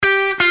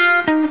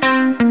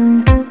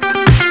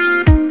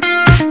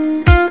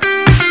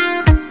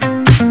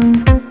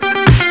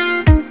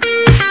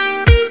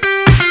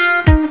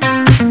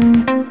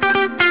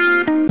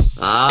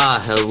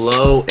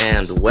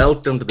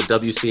welcome to the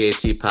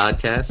WCAT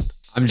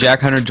podcast. I'm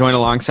Jack Hunter, joined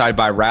alongside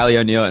by Riley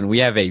O'Neill, and we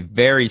have a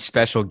very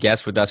special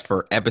guest with us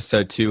for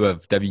episode 2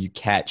 of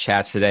WCAT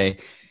Chats today.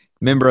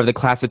 Member of the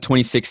class of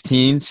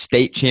 2016,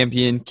 state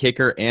champion,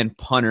 kicker, and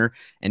punter,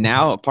 and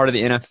now a part of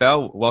the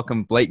NFL.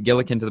 Welcome Blake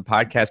Gillikin to the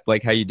podcast.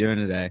 Blake, how you doing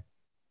today?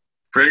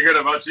 Pretty good.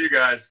 How about you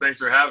guys? Thanks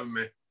for having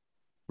me.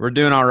 We're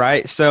doing all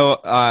right.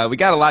 So we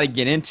got a lot to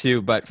get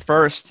into, but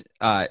first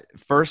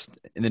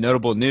in the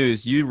notable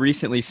news, you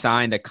recently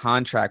signed a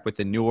contract with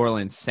the New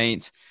Orleans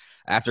Saints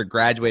after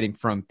graduating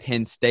from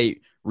Penn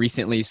State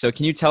recently. So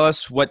can you tell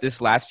us what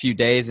this last few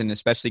days, and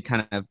especially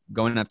kind of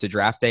going up to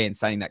draft day and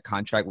signing that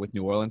contract with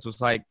New Orleans, was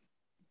like?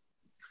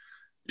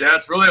 Yeah,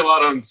 it's really a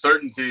lot of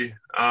uncertainty,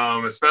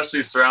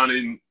 especially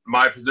surrounding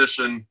my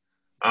position.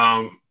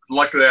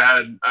 Luckily,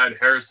 I had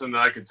Harrison that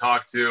I could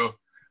talk to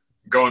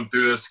going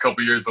through this a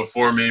couple years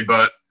before me,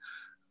 but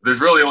there's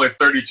really only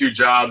 32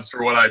 jobs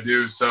for what I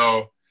do.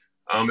 So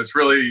it's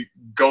really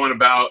going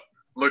about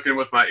looking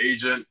with my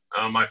agent,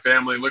 my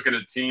family, looking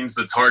at teams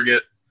to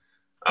target,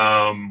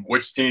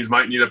 which teams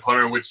might need a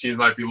punter, which teams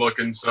might be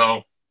looking.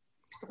 So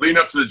leading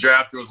up to the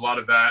draft, there was a lot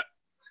of that.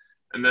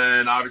 And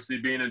then obviously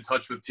being in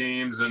touch with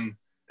teams and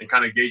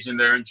kind of gauging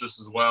their interests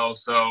as well.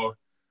 So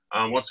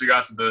once we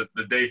got to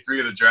the day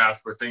 3 of the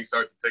draft where things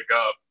start to pick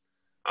up,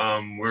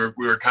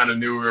 we were kind of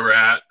knew where we were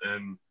at,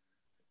 and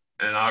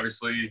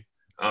obviously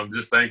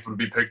just thankful to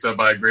be picked up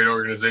by a great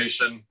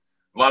organization.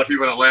 A lot of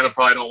people in Atlanta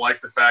probably don't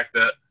like the fact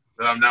that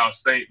I'm now a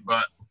Saint,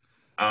 but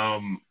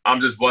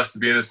I'm just blessed to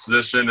be in this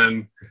position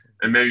and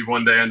maybe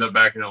one day end up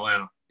back in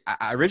Atlanta.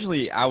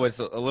 Originally, I was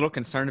a little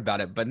concerned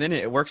about it, but then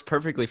it works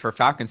perfectly for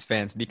Falcons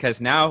fans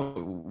because now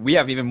we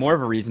have even more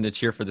of a reason to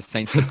cheer for the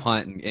Saints to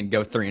punt and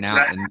go 3 and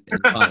out and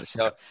punt.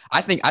 So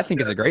I think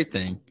it's a great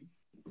thing.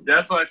 Yeah,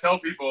 that's what I tell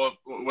people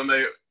when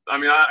I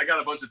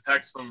got a bunch of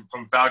texts from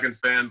Falcons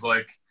fans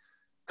like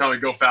telling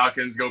me go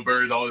Falcons, go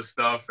Birds, all this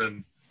stuff.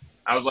 And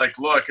I was like,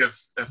 look,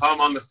 if I'm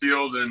on the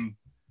field, and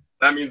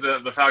that means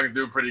that the Falcons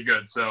do pretty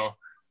good. So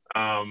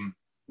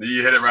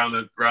you hit it around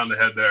the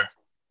head there.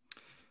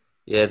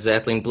 Yeah,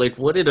 exactly. And Blake,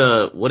 what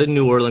did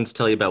New Orleans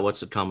tell you about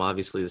what's to come?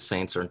 Obviously, the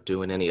Saints aren't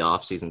doing any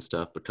offseason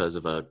stuff because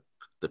of the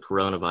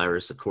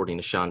coronavirus, according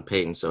to Sean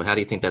Payton. So how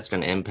do you think that's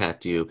going to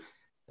impact you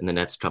in the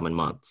next coming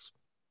months?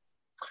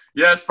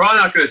 Yeah, it's probably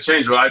not going to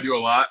change what I do a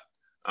lot.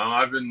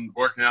 I've been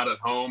working out at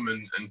home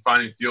and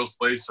finding field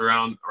space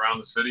around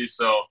the city.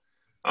 So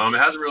it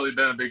hasn't really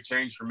been a big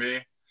change for me.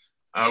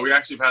 We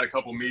actually have had a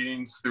couple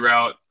meetings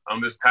throughout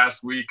this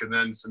past week and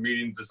then some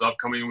meetings this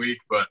upcoming week.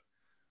 But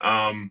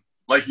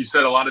like you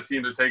said, a lot of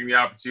teams are taking the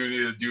opportunity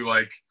to do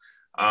like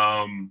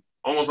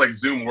almost like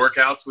Zoom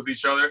workouts with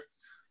each other.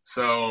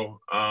 So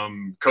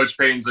Coach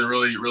Payton's been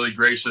really, really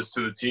gracious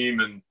to the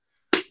team and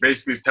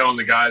basically is telling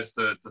the guys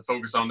to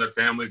focus on their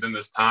families in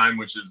this time,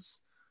 which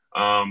is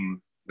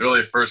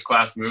really a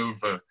first-class move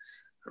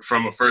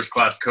from a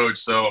first-class coach.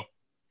 So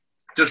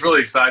just really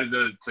excited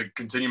to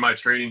continue my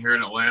training here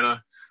in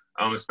Atlanta,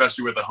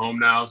 especially with the home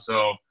now.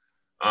 So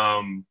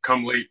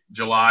come late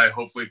July,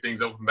 hopefully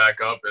things open back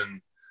up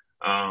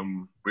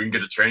and we can get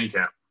to training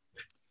camp.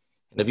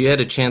 And have you had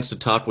a chance to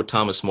talk with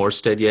Thomas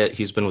Morstead yet?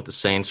 He's been with the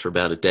Saints for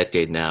about a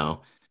decade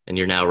now, and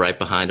you're now right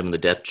behind him in the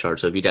depth chart.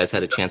 So have you guys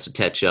had a chance to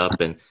catch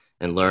up and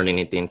learn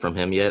anything from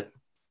him yet?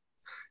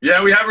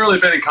 Yeah, we haven't really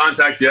been in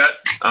contact yet.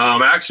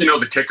 I actually know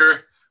the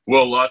kicker,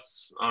 Will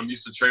Lutz.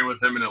 Used to train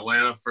with him in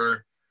Atlanta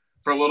for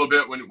a little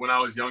bit when I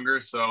was younger.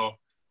 So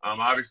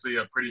obviously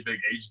a pretty big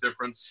age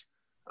difference.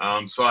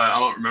 So I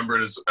don't remember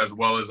it as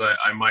well as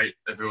I might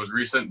if it was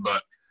recent.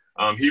 But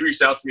he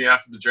reached out to me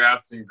after the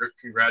draft and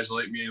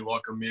congratulate me and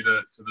welcome me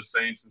to the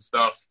Saints and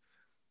stuff.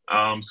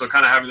 So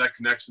kind of having that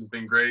connection has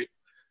been great.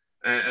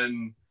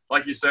 And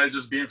like you said,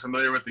 just being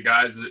familiar with the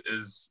guys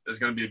is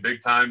going to be a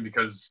big time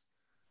because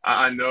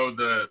I know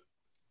the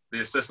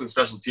assistant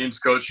special teams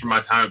coach from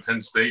my time at Penn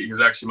State. He was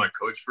actually my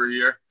coach for a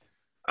year.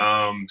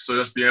 So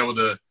just being able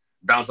to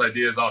bounce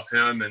ideas off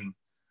him, and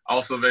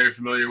also very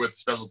familiar with the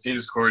special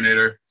teams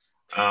coordinator.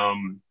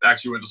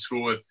 Actually went to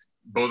school with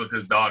both of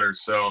his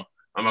daughters, so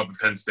I'm up at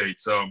Penn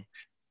State. So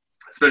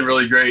it's been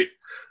really great.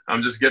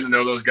 I'm just getting to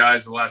know those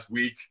guys the last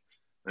week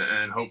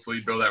and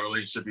hopefully build that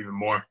relationship even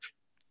more.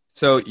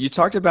 So you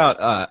talked about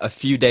a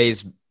few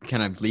days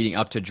kind of leading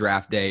up to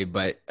draft day,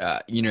 but,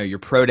 your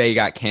pro day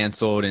got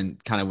canceled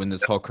and kind of when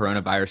this whole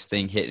coronavirus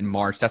thing hit in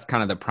March, that's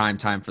kind of the prime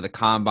time for the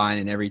combine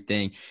and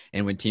everything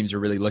and when teams are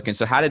really looking.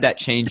 So how did that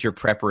change your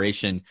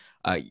preparation,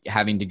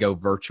 having to go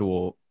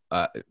virtual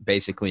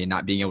basically and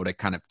not being able to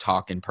kind of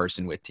talk in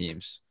person with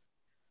teams?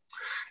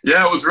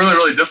 Yeah, it was really,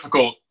 really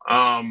difficult.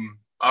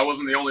 I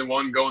wasn't the only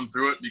one going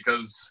through it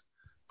because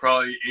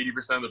probably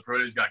 80% of the pro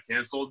days got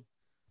canceled.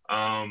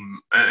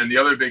 And the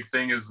other big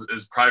thing is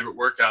private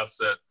workouts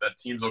that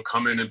teams will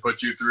come in and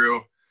put you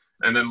through,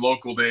 and then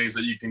local days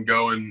that you can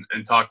go and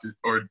talk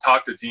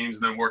to teams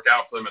and then work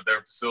out for them at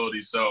their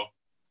facility. So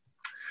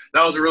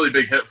that was a really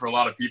big hit for a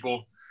lot of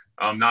people,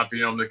 not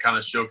being able to kind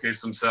of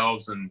showcase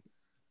themselves and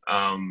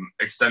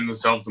extend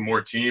themselves to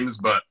more teams.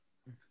 But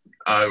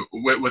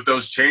with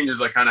those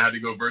changes, I kind of had to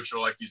go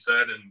virtual, like you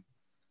said, and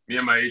me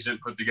and my agent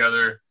put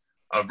together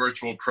a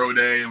virtual pro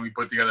day, and we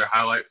put together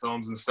highlight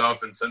films and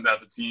stuff and send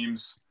out to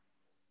teams.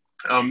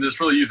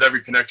 Just really use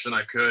every connection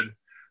I could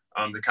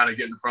to kind of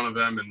get in front of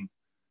them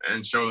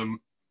and show them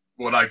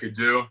what I could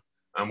do,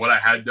 what I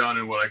had done,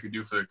 and what I could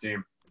do for their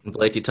team.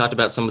 Blake, you talked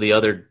about some of the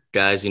other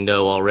guys you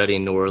know already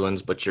in New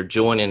Orleans, but you're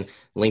joining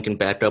Lincoln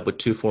back up with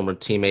two former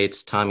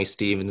teammates, Tommy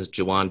Stevens,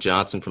 Juwan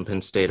Johnson from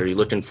Penn State. Are you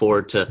looking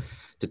forward to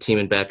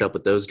teaming back up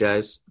with those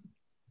guys?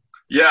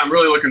 Yeah, I'm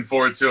really looking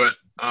forward to it.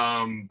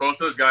 Both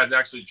those guys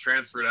actually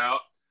transferred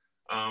out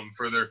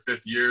for their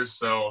fifth years,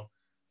 so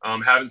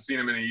haven't seen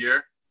them in a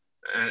year,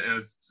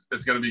 and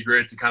it's going to be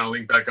great to kind of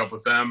link back up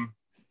with them.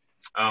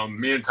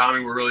 Me and Tommy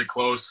were really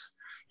close.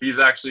 He's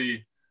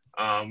actually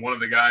one of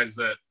the guys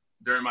that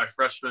during my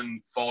freshman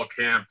fall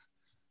camp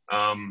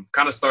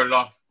kind of started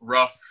off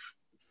rough,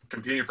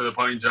 competing for the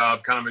punting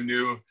job, kind of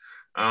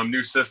a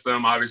new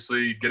system,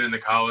 obviously getting into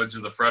college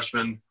as a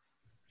freshman.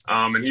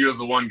 And he was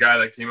the one guy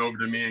that came over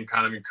to me and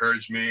kind of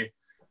encouraged me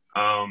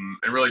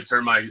and really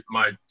turned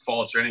my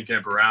fall training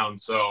camp around.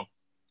 So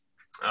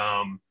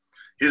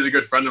he's a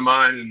good friend of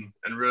mine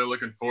and really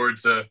looking forward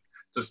to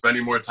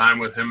spending more time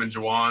with him and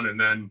Juwan, and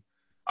then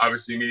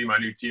obviously meeting my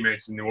new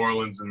teammates in New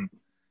Orleans and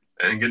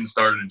getting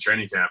started in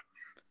training camp.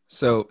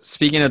 So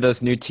speaking of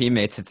those new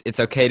teammates, it's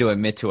okay to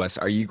admit to us,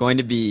 are you going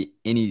to be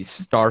any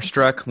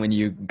starstruck when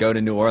you go to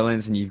New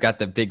Orleans and you've got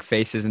the big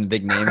faces and the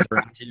big names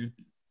around you?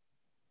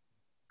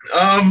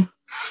 I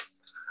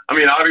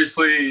mean,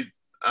 obviously,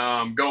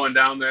 going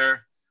down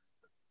there,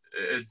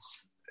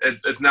 it's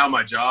now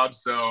my job.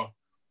 So,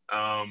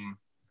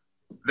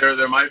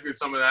 there might be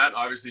some of that.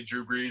 Obviously,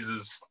 Drew Brees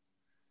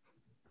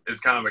is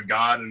kind of a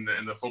god in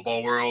the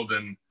football world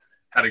and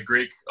had a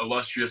great,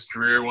 illustrious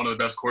career, one of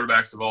the best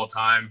quarterbacks of all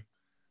time.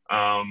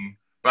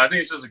 But I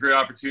think it's just a great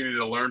opportunity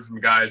to learn from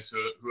guys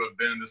who have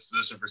been in this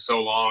position for so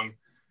long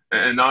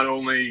and not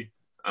only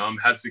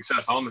had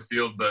success on the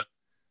field, but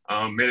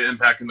made an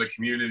impact in the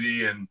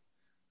community and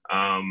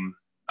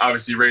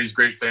obviously raised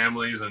great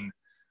families and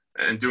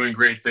doing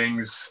great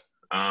things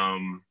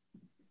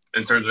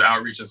in terms of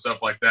outreach and stuff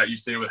like that. You've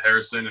seen it with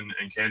Harrison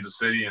and Kansas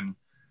City, and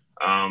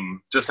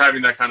just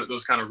having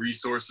those kind of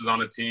resources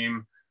on a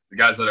team, the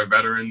guys that are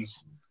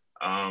veterans,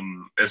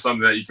 is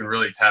something that you can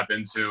really tap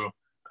into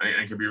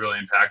and can be really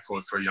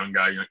impactful for a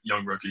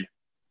young rookie.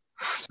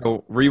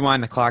 So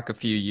rewind the clock a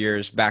few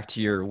years back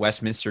to your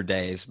Westminster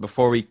days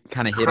before we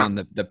kind of hit on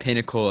the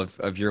pinnacle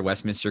of your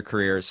Westminster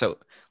career. So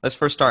let's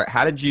first start.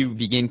 How did you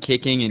begin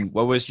kicking, and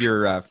what was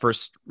your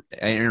first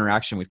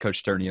interaction with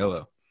Coach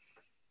Sturniolo?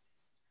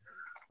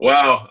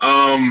 Wow.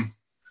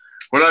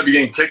 When I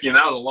began kicking,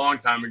 that was a long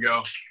time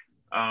ago.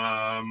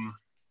 That's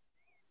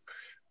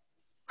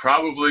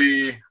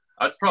probably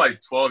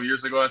 12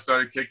 years ago I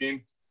started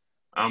kicking.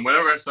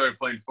 Whenever I started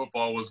playing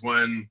football was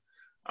when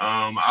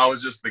I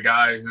was just the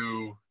guy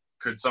who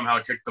could somehow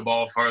kick the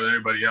ball farther than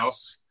everybody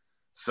else.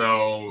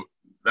 So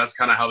that's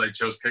kind of how they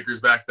chose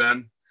kickers back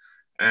then.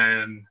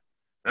 And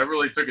I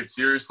really took it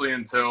seriously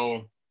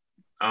until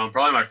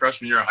probably my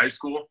freshman year of high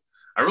school.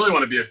 I really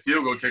want to be a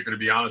field goal kicker, to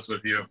be honest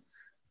with you,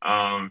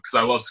 because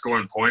I love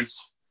scoring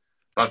points.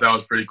 Thought that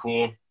was pretty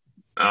cool.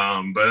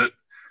 But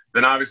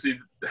then obviously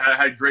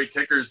had great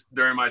kickers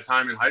during my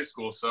time in high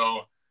school.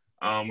 So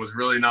was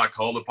really not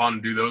called upon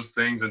to do those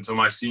things until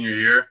my senior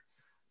year.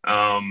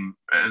 And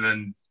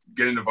then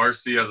getting to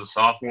varsity as a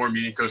sophomore,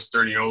 meeting Coach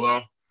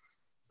Sturniolo,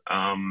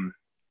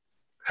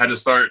 had to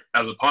start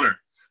as a punter.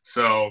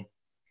 So,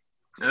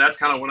 and that's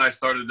kind of when I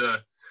started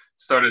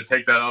to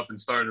take that up and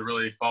started to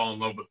really fall in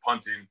love with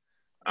punting.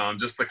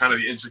 Just the kind of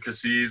the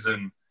intricacies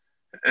and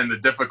the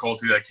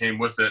difficulty that came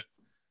with it.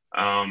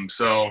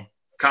 So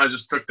kind of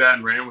just took that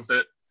and ran with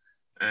it,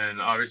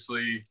 and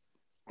obviously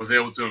was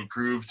able to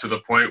improve to the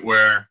point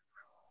where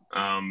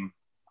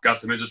got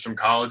some interest from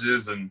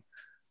colleges, and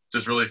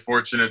just really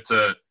fortunate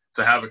to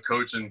have a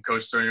coach and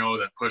Coach Sturniolo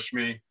that pushed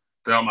me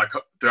throughout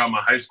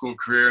my high school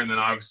career, and then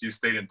obviously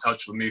stayed in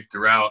touch with me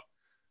throughout,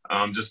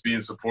 just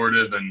being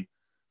supportive. And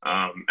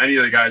any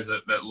of the guys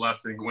that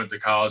left and went to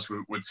college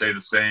would say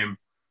the same.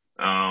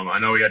 I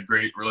know he had a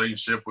great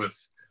relationship with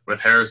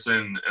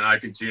Harrison, and I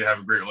continue to have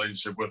a great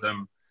relationship with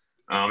him.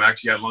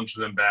 Actually had lunch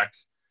with him back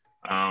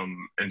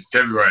in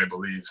February, I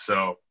believe.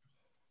 So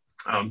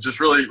just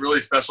really, really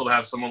special to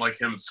have someone like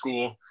him at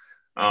school.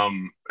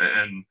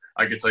 And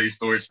I could tell you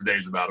stories for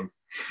days about him.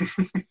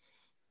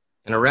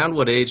 And around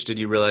what age did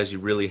you realize you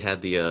really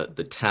had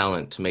the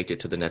talent to make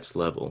it to the next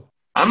level?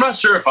 I'm not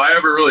sure if I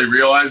ever really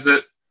realized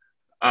it.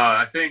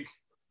 I think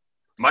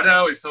my dad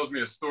always tells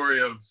me a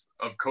story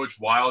of Coach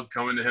Wild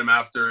coming to him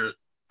after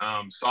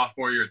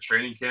sophomore year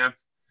training camp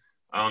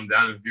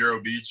down in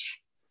Vero Beach.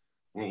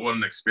 What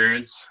an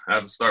experience. I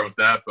have to start with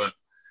that. But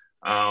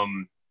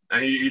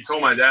and he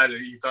told my dad that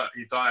he thought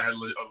I had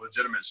a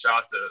legitimate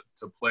shot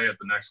to play at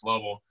the next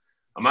level.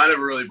 I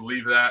never really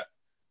believed that.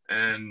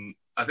 And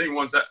I think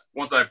once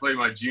I played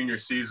my junior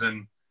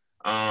season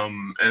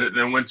and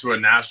then went to a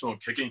national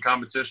kicking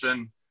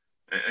competition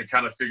and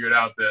kind of figured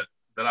out that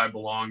I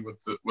belonged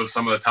with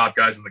some of the top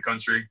guys in the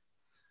country.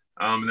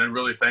 And then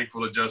really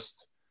thankful to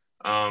just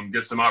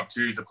get some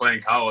opportunities to play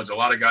in college. A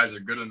lot of guys are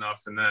good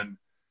enough and then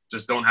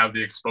just don't have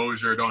the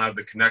exposure, don't have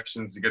the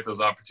connections to get those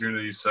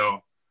opportunities.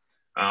 So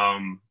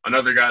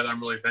another guy that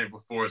I'm really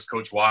thankful for is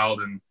Coach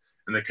Wild and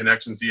the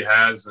connections he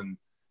has and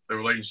the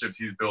relationships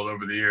he's built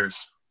over the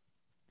years.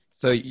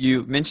 So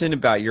you mentioned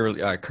about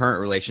your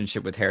current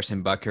relationship with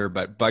Harrison Butker,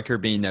 but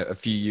Butker being a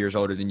few years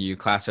older than you,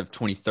 class of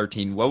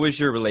 2013, what was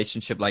your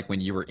relationship like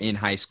when you were in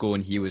high school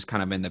and he was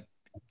kind of in the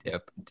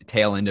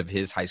tail end of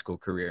his high school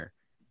career?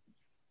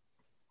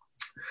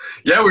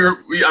 Yeah, I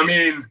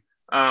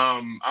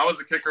was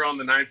a kicker on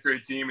the 9th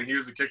grade team and he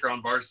was a kicker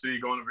on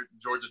varsity going to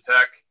Georgia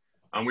Tech.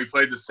 We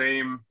played the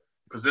same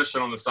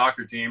position on the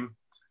soccer team.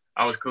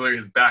 I was clearly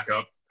his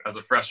backup as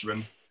a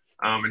freshman,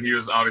 and he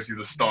was obviously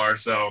the star.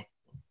 So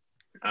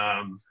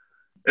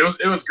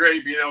it was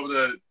great being able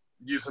to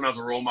use him as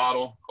a role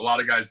model. A lot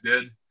of guys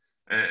did,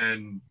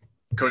 and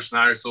Coach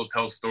Snyder still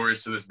tells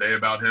stories to this day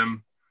about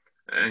him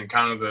and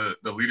kind of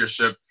the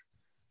leadership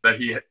that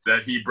he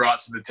brought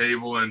to the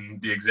table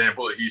and the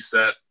example that he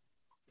set.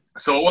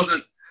 So it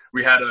wasn't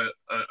we had a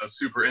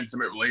super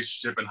intimate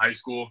relationship in high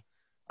school,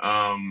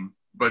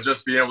 but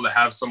just be able to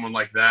have someone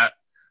like that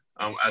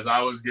as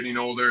I was getting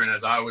older and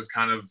as I was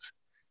kind of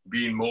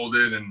being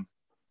molded, and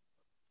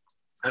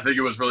I think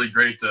it was really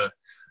great to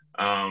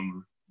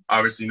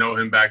obviously know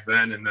him back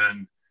then and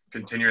then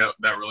continue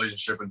that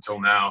relationship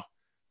until now.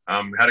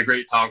 Had a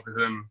great talk with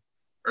him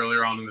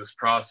earlier on in this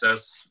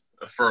process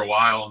for a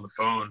while on the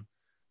phone,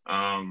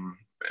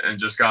 and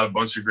just got a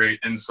bunch of great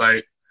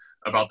insight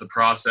about the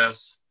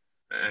process.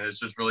 And it's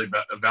just really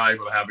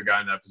valuable to have a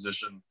guy in that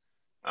position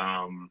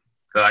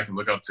that I can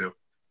look up to.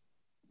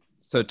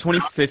 So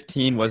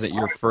 2015 wasn't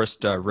your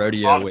first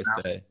rodeo with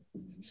the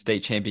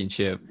state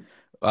championship.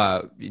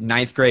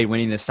 9th grade,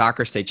 winning the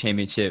soccer state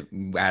championship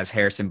as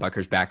Harrison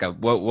Butker's backup.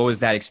 What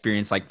was that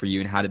experience like for you,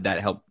 and how did that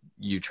help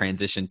you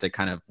transition to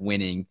kind of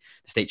winning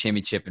the state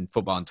championship in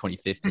football in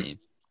 2015?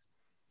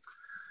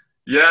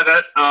 Yeah,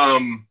 that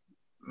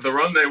the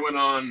run they went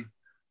on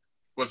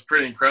was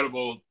pretty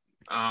incredible.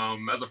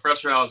 As a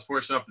freshman, I was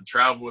fortunate enough to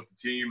travel with the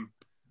team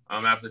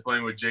after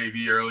playing with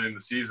JV early in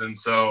the season.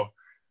 So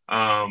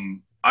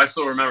I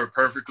still remember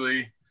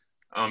perfectly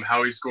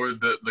how he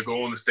scored the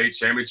goal in the state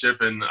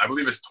championship, and I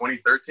believe it's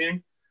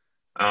 2013.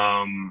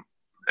 And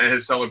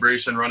his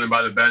celebration running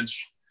by the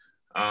bench,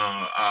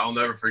 I'll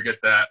never forget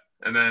that.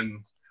 And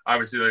then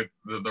obviously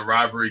the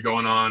rivalry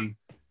going on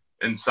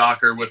in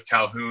soccer with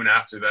Calhoun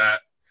after that,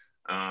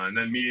 and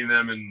then meeting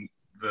them in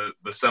the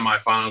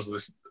semifinals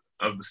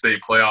of the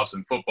state playoffs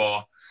in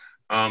football.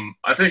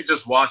 I think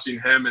just watching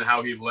him and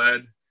how he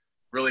led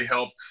really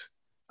helped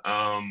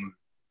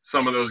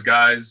some of those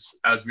guys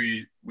as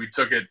we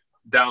took it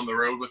down the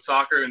road with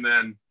soccer, and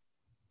then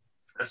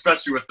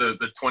especially with the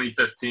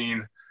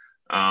 2015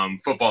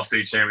 football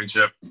state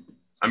championship.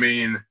 I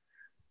mean,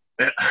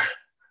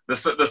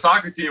 the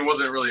soccer team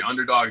wasn't really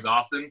underdogs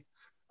often,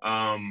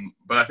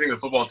 but I think the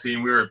football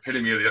team, we were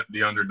epitome of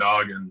the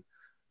underdog,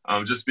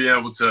 and just being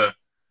able to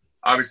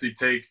obviously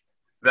take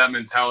that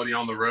mentality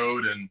on the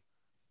road and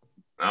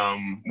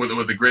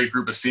with a great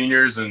group of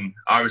seniors and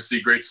obviously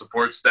great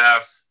support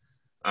staff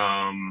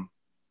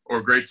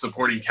or great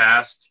supporting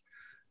cast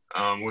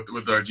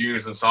with our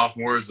juniors and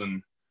sophomores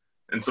and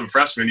some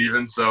freshmen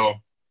even. So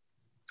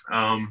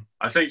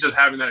I think just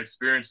having that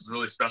experience is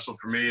really special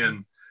for me,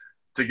 and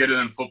to get it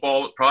in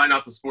football, probably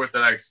not the sport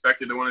that I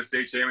expected to win a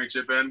state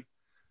championship in,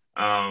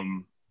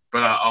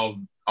 but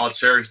I'll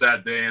cherish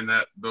that day and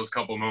those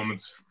couple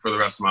moments for the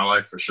rest of my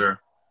life for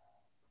sure.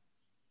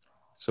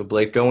 So,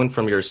 Blake, going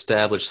from your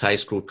established high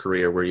school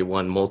career where you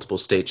won multiple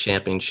state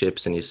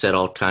championships and you set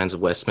all kinds of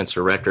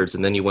Westminster records,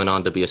 and then you went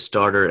on to be a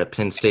starter at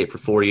Penn State for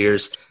 4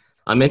 years,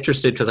 I'm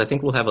interested because I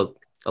think we'll have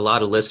a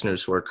lot of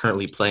listeners who are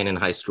currently playing in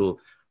high school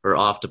or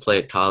off to play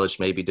at college,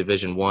 maybe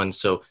Division I.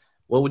 So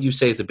what would you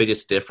say is the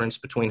biggest difference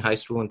between high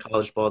school and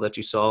college ball that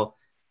you saw,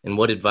 and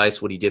what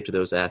advice would you give to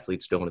those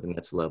athletes going to the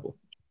next level?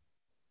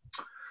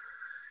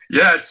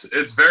 Yeah,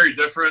 it's very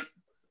different.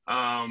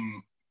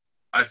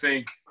 I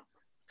think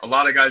a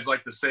lot of guys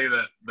like to say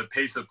that the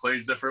pace of play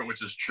is different,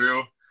 which is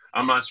true.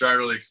 I'm not sure I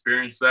really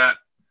experienced that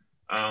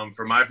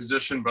for my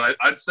position, but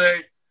I'd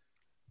say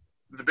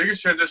the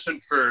biggest transition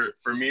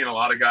for me and a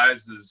lot of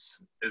guys is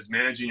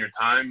managing your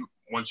time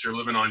once you're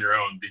living on your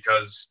own,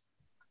 because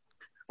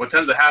what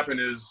tends to happen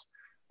is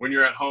when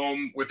you're at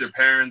home with your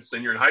parents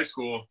and you're in high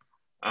school,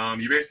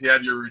 you basically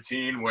have your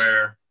routine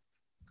where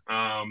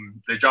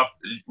either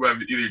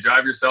you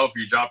drive yourself or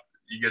you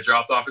get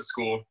dropped off at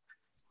school.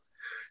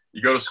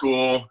 You go to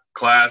school,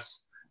 class,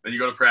 then you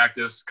go to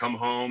practice, come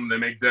home, they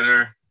make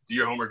dinner, do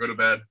your homework, go to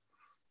bed.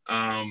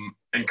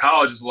 And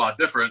college is a lot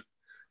different.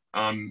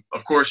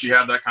 Of course, you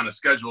have that kind of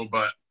schedule,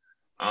 but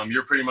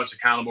you're pretty much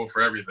accountable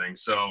for everything.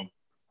 So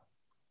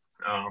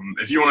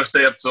if you want to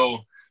stay up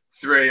till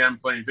 3 a.m.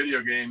 playing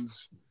video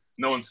games,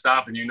 no one's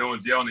stopping you, no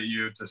one's yelling at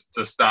you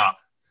to stop.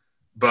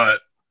 But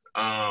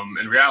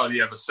in reality,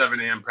 you have a 7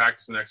 a.m.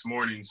 practice the next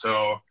morning.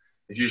 So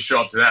if you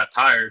show up to that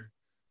tired,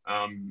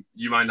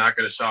 you might not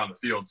get a shot on the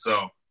field.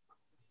 So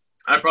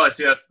I'd probably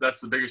say that's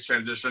the biggest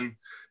transition.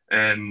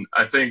 And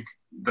I think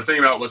the thing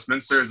about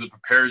Westminster is it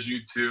prepares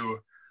you to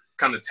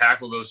kind of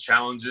tackle those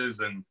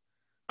challenges. And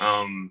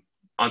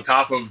on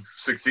top of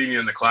succeeding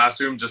in the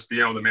classroom, just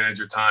being able to manage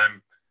your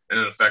time in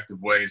an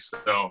effective way.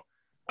 So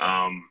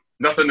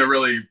nothing to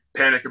really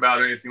panic about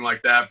or anything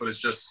like that, but it's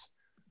just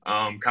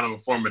kind of a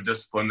form of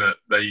discipline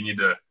that you need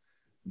to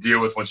deal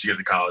with once you get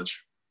to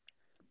college.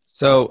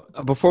 So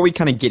before we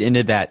kind of get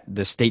into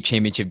the state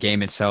championship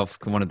game itself,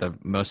 one of the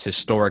most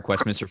historic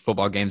Westminster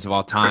football games of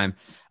all time,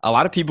 a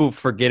lot of people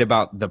forget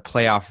about the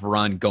playoff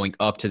run going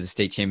up to the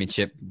state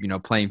championship,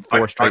 playing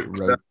four straight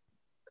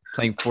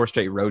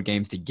road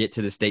games to get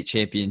to the state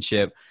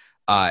championship.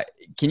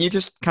 Can you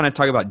just kind of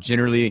talk about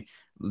generally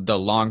the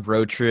long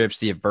road trips,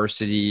 the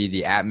adversity,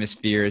 the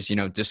atmospheres,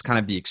 just kind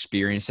of the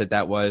experience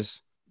that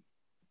was?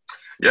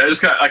 Yeah,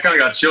 I kind of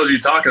got chills you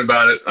talking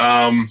about it.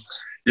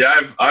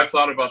 I've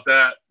thought about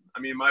that. I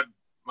mean, my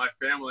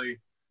family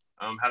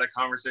had a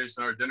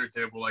conversation at our dinner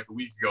table like a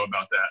week ago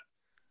about that.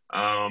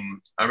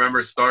 I remember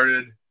it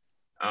started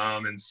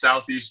in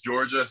Southeast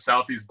Georgia,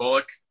 Southeast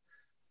Bullock,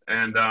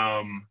 and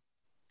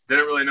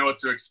didn't really know what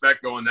to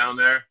expect going down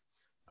there.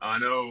 I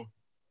know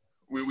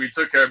we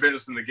took care of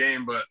business in the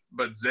game,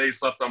 but Zay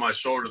slept on my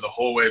shoulder the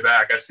whole way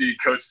back. I see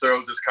Coach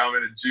Searle just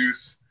commented,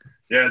 "Juice."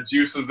 Yeah,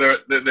 Juice was there.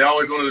 They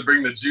always wanted to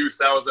bring the juice.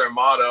 That was their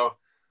motto.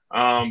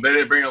 They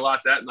didn't bring a lot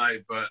that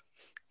night, but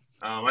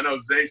I know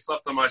Zay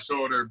slept on my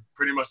shoulder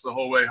pretty much the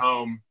whole way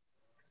home.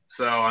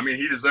 So, I mean,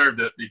 he deserved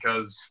it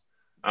because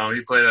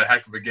he played a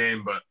heck of a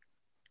game. But,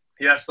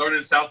 yeah, started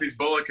in Southeast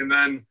Bullock, and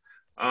then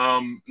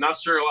not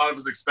sure a lot of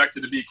us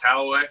expected to beat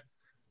Callaway.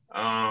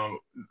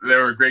 They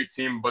were a great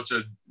team, a bunch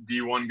of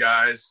D1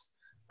 guys.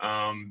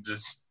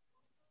 Just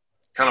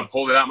kind of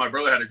pulled it out. My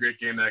brother had a great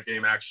game that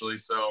game, actually.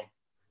 So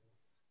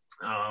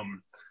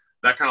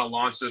that kind of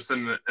launched us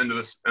in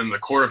the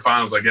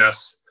quarterfinals, I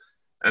guess.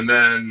 And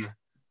then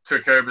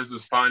took care of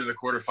business fine in the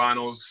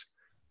quarterfinals.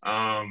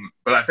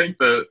 But I think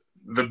the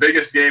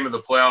biggest game of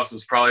the playoffs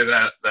was probably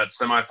that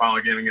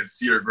semifinal game against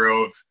Cedar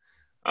Grove.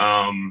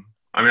 I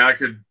mean, I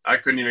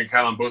couldn't even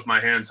count on both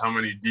my hands how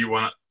many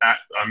D1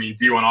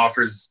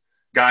 offers,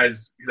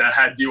 guys that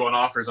had D1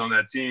 offers on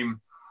that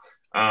team.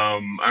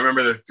 I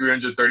remember the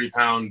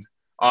 330-pound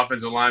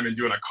offensive lineman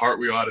doing a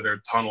cartwheel out of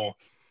their tunnel,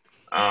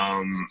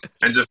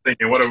 and just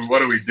thinking, what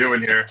are we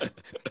doing here?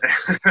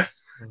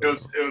 It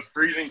was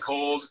freezing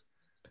cold.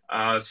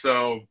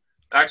 So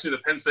actually the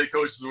Penn State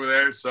coaches were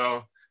there, so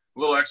a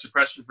little extra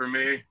pressure for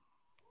me.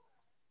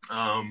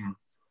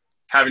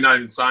 Having not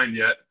even signed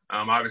yet.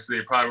 Obviously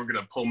they probably were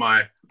going to pull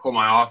my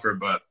offer,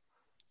 but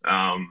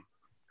and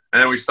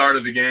then we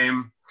started the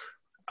game.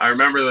 I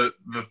remember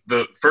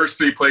the first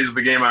 3 plays of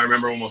the game I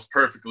remember almost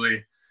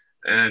perfectly,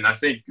 and I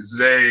think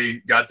Zay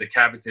got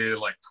decapitated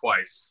like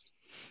twice.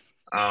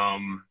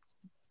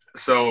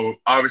 So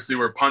obviously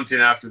we're punting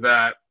after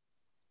that,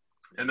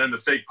 and then the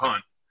fake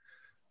punt.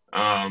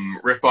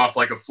 Rip off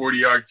like a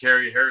 40-yard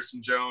carry,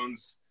 Harrison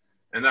Jones,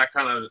 and that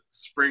kind of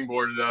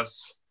springboarded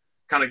us,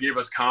 kind of gave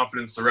us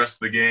confidence the rest of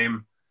the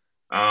game.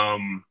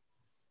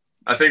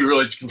 I think we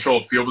really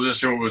controlled field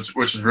position, which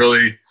was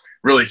really,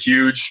 really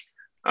huge.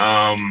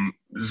 I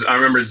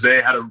remember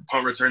Zay had a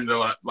punt return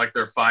to like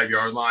their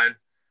 5-yard line,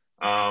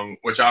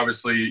 which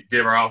obviously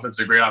gave our offense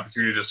a great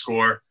opportunity to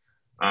score.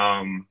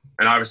 And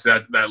obviously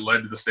that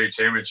led to the state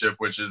championship,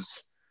 which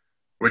is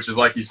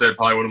like you said,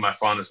 probably one of my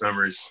fondest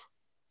memories.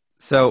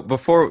 So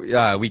before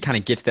we kind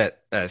of get to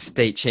that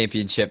state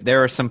championship,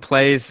 there are some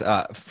plays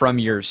from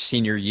your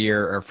senior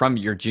year or from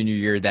your junior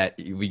year that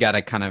we got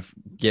to kind of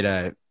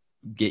get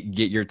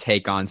your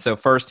take on. So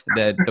first,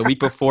 the week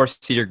before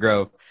Cedar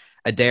Grove,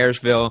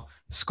 Adairsville,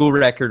 school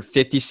record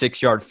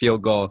 56-yard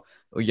field goal.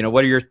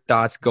 What are your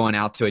thoughts going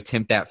out to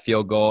attempt that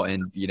field goal,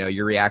 and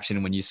your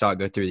reaction when you saw it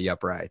go through the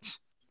uprights?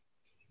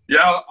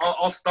 Yeah,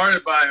 I'll start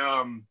it by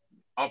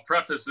I'll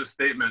preface this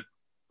statement.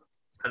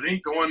 I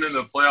think going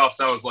into the playoffs,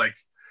 I was like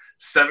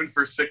 7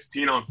 for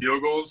 16 on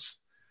field goals,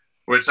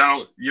 which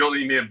you don't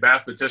need me a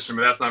mathematician,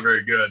 but that's not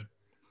very good.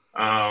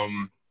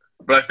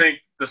 But I think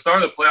the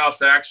start of the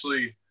playoffs,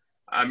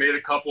 I made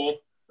a couple.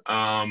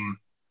 I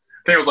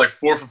think it was like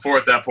 4 for 4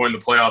 at that point in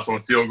the playoffs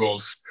on field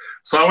goals.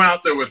 So I went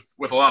out there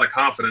with a lot of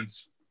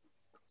confidence.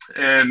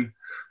 And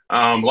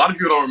a lot of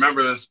people don't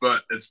remember this,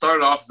 but it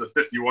started off as a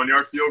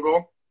 51-yard field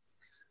goal.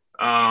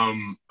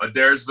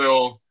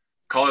 Adairsville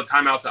called a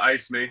timeout to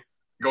ice me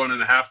going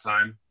into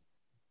halftime.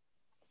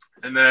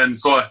 And then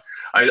so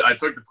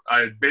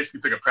I basically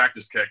took a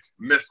practice kick,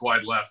 missed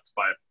wide left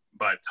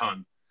by a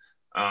ton.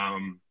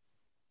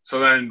 So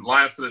then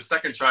line up for the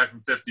second try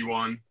from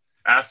 51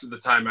 after the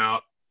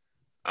timeout.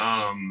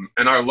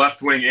 And our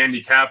left wing,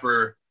 Andy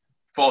Capper,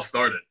 false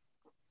started.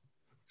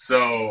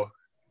 So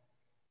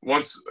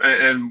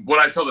and what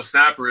I tell the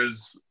snapper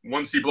is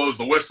once he blows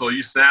the whistle,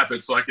 you snap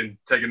it so I can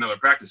take another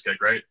practice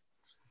kick, right?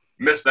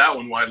 Missed that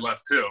one wide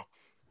left too.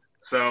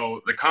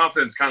 So the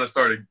confidence kind of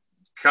started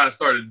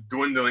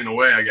dwindling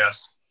away, I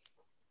guess.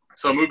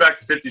 So I moved back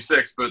to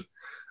 56, but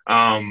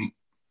you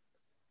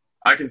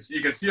can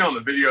see on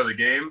the video of the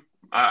game,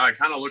 I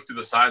kind of looked to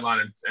the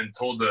sideline and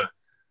told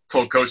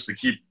told coach to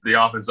keep the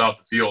offense off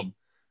the field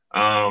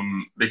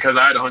because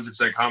I had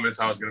 100% confidence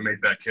I was going to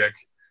make that kick.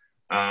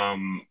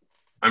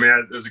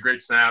 It was a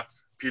great snap,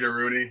 Peter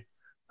Rooney,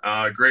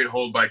 great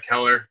hold by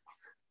Keller.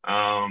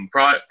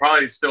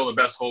 Probably still the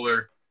best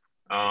holder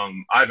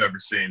I've ever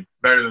seen,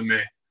 better than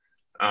me,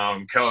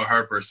 Keller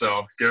Harper.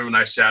 So give him a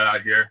nice shout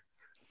out here.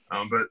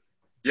 But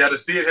yeah, to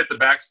see it hit the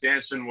back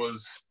stanchion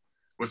was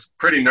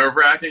pretty nerve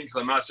wracking because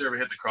I'm not sure if it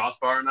hit the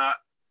crossbar or not.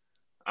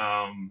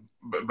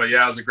 But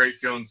yeah, it was a great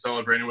feeling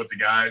celebrating with the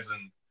guys,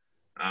 and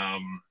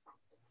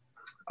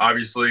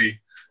obviously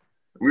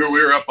we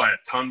were up by a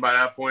ton by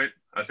that point.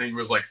 I think it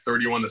was like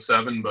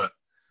 31-7, but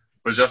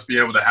just be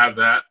able to have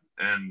that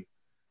and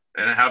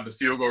have the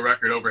field goal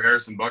record over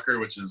Harrison Bucker,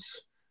 which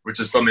is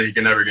something he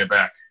can never get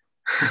back.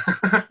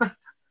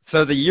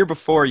 So the year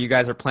before, you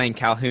guys are playing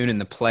Calhoun in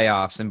the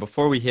playoffs, and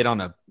before we hit on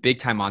a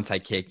big-time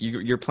onside kick,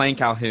 you're playing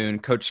Calhoun.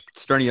 Coach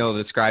Sterniolo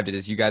described it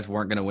as you guys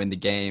weren't going to win the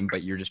game,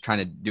 but you're just trying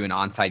to do an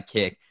onside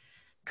kick.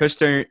 Coach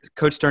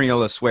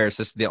Sterniolo swears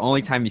this is the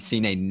only time he's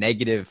seen a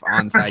negative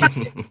onside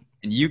kick,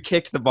 and you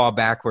kicked the ball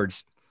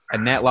backwards, a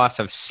net loss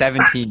of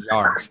 17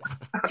 yards.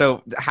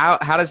 So how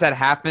does that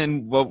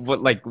happen?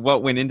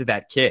 What went into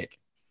that kick?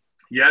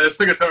 Yeah, this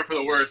took a turn for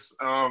the worse.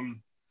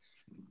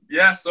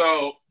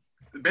 So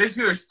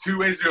basically there's two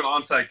ways to do an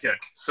onside kick.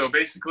 So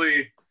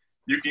basically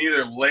you can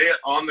either lay it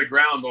on the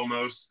ground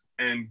almost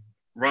and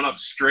run up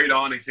straight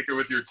on and kick it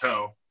with your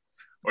toe,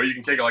 or you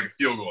can kick it like a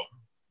field goal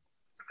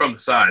from the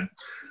side.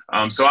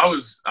 So I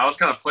was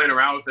kind of playing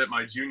around with it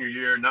my junior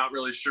year, not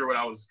really sure what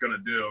I was going to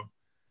do.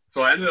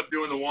 So I ended up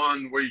doing the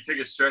one where you kick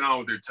it straight on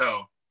with your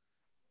toe.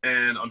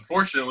 And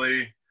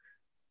unfortunately,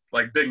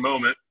 like big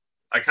moment,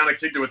 I kind of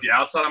kicked it with the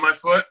outside of my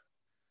foot.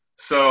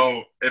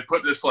 So it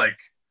put this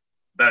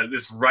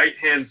this right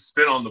hand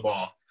spin on the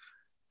ball,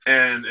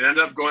 and it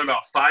ended up going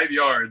about 5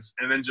 yards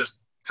and then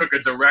just took a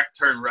direct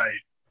turn right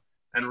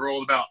and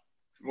rolled about,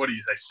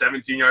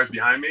 17 yards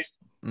behind me.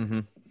 Mm-hmm.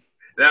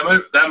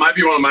 That might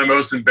be one of my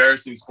most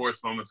embarrassing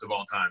sports moments of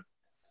all time.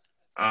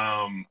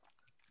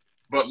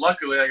 But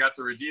luckily I got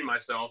to redeem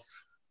myself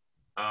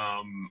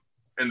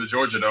in the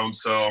Georgia Dome.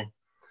 So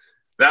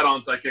that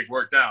onside kick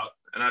worked out,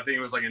 and I think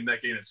it was like a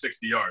net gain of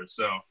 60 yards.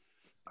 So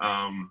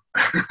I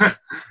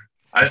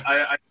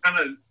kind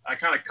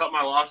of cut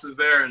my losses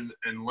there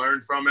and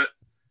learned from it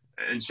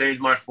and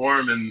changed my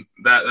form, and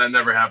that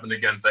never happened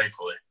again,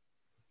 thankfully.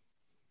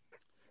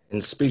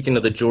 And speaking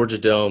of the Georgia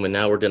Dome, and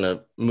now we're going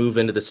to move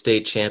into the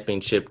state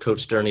championship,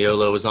 Coach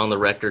Sterniolo was on the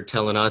record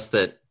telling us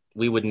that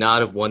we would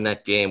not have won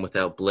that game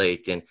without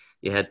Blake. And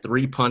you had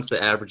 3 punts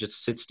that averaged at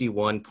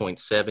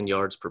 61.7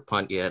 yards per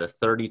punt. You had a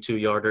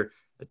 32-yarder,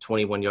 a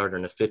 21-yarder,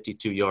 and a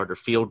 52-yarder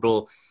field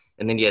goal.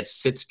 And then you had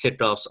 6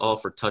 kickoffs, all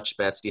for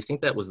touchbacks. Do you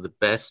think that was the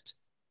best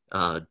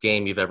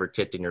game you've ever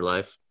kicked in your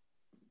life?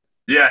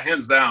 Yeah,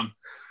 hands down.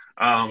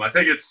 I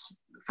think it's,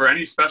 for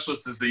any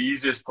specialist, it's the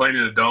easiest playing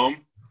in a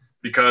dome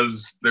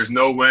because there's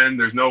no wind,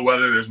 there's no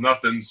weather, there's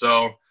nothing.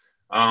 So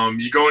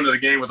you go into the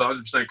game with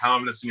 100%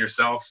 confidence in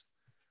yourself.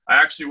 I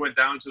actually went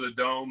down to the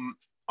dome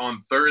on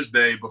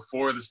Thursday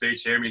before the state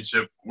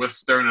championship with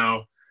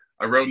Sterno.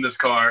 I rode in this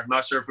car. I'm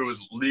not sure if it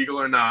was legal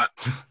or not,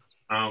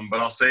 but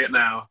I'll say it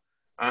now.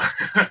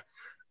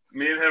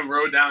 Me and him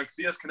rode down because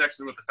he has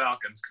connection with the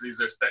Falcons because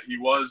he's their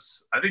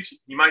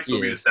he might still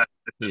be the stat.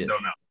 Don't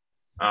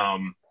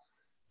know.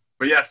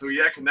 But yeah, so he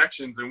had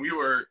connections, and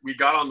we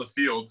got on the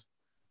field.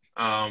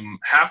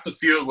 Half the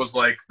field was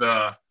like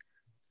the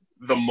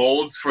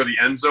molds for the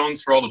end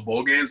zones for all the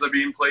bowl games that are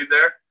being played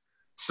there.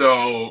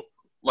 So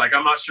like,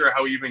 I'm not sure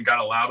how he even got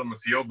allowed on the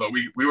field, but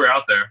we were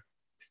out there.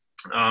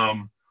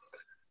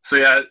 So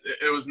yeah,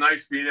 it was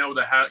nice being able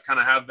to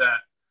have that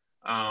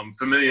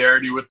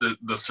familiarity with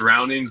the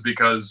surroundings,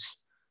 because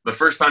the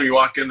first time you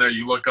walk in there,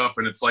 you look up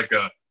and it's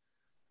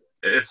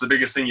it's the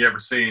biggest thing you ever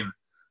seen.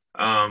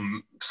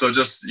 So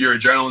just your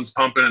adrenaline's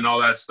pumping and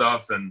all that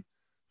stuff. And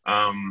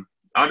I'm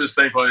just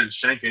thankful I didn't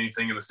shank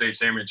anything in the state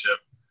championship,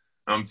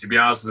 to be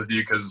honest with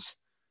you, because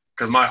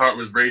my heart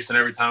was racing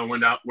every time I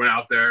went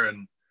out there.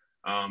 And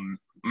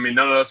none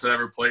of us had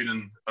ever played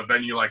in a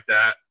venue like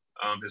that,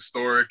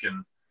 historic,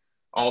 and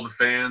all the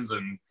fans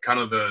and kind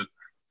of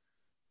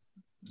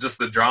just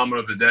the drama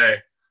of the day.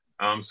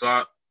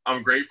 So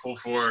I'm grateful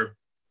for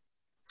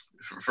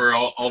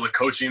all the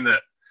coaching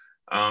that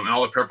and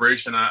all the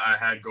preparation I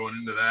had going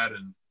into that,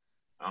 and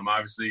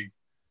obviously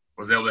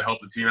was able to help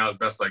the team out as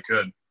best I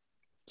could.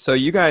 So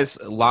you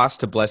guys lost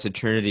to Blessed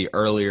Trinity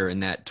earlier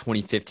in that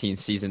 2015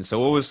 season. So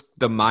what was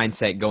the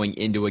mindset going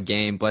into a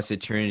game?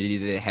 Blessed Trinity,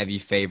 the heavy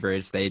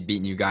favorites, they had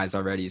beaten you guys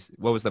already.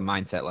 What was the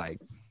mindset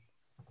like?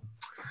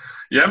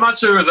 Yeah, I'm not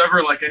sure there was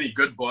ever like any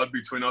good blood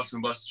between us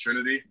and Blessed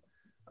Trinity.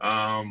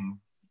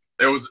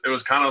 It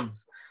was kind of,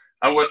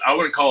 I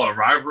wouldn't call it a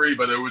rivalry,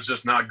 but it was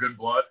just not good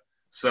blood.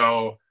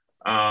 So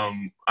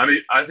I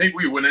think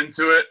we went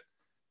into it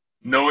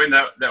knowing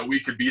that we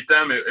could beat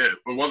them. It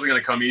wasn't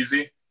going to come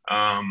easy.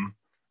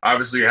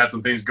 Obviously, we had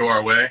some things go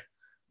our way,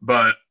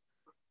 but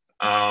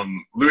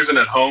losing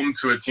at home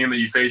to a team that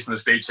you face in the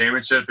state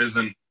championship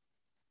isn't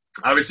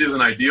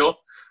ideal.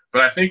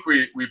 But I think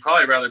we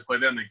probably rather play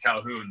them than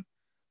Calhoun.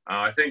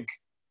 I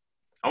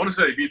want to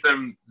say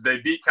they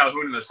beat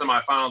Calhoun in the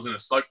semifinals in a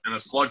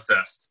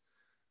slugfest.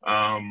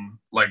 I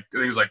think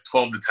it was like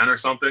 12-10 or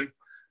something.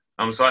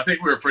 So I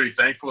think we were pretty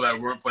thankful that we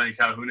weren't playing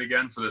Calhoun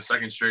again for the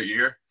second straight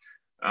year.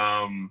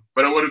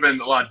 But it would have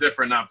been a lot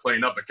different not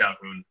playing up at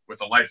Calhoun with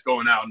the lights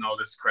going out and all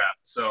this crap.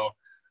 So,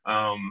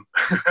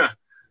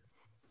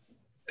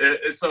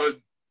 so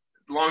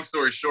long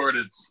story short,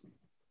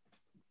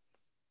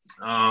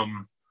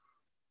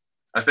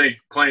 I think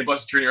playing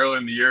Blessed Trinity early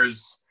in the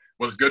years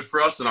was good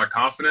for us and our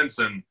confidence,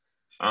 and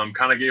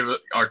kind of gave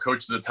our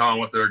coaches a tell on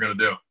what they were going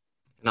to do.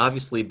 And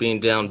obviously being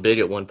down big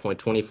at one point,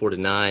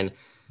 24-9,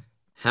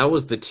 how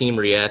was the team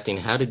reacting?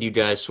 How did you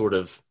guys sort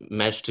of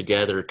mesh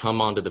together, come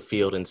onto the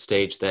field and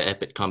stage the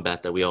epic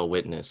comeback that we all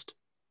witnessed?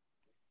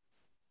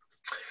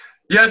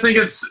 Yeah, I think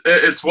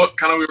it's what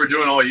kind of we were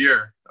doing all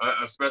year,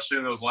 especially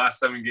in those last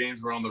 7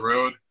 games we're on the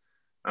road.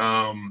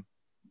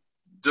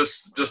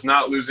 Just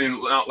not losing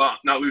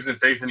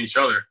faith in each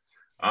other.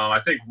 I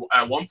think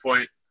at one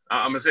point,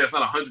 I'm gonna say it's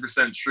not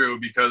 100% true,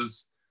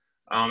 because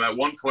at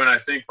one point I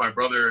think my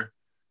brother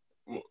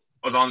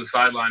was on the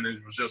sideline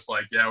and was just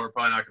like, "Yeah, we're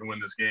probably not gonna win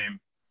this game."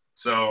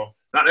 So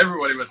not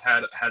everybody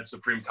had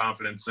supreme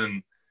confidence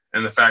in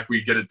the fact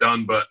we get it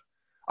done. But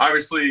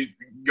obviously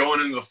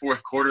going into the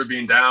fourth quarter,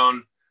 being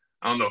down,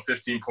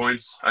 15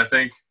 points, I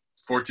think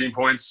 14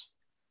 points.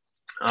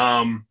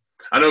 I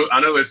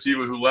know there's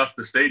people who left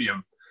the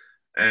stadium,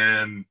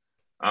 and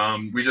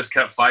we just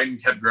kept fighting,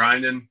 kept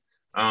grinding,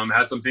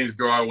 had some things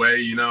go our way.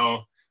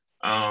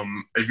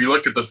 If you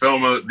look at the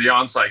film of the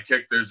onside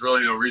kick, there's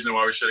really no reason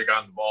why we should have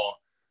gotten the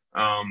ball.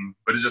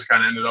 But it just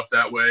kind of ended up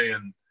that way,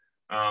 and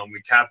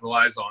we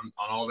capitalized on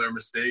all their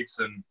mistakes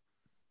and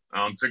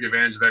took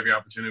advantage of every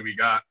opportunity we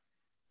got.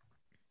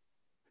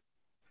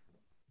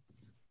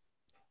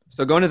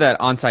 So going to that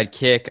onside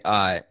kick,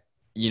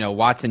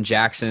 Watson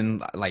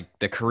Jackson, like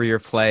the career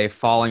play,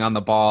 falling on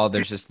the ball.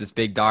 There's just this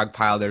big dog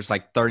pile. There's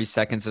like 30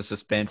 seconds of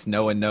suspense.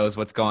 No one knows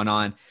what's going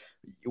on.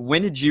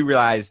 When did you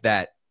realize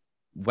that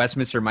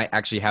Westminster might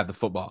actually have the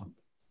football?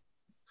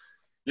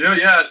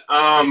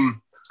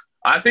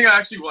 I think I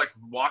actually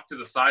walked to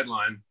the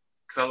sideline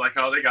because I was like,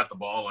 "Oh, they got the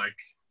ball. Like,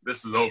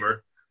 this is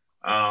over."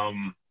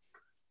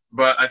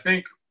 But I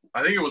think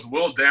it was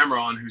Will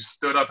Dameron who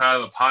stood up out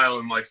of the pile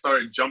and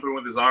started jumping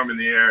with his arm in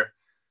the air,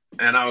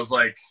 and I was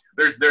like,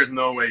 "There's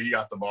no way he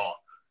got the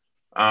ball."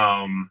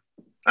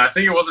 I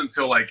think it wasn't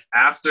until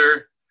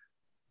after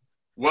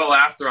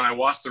I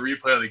watched the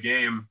replay of the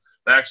game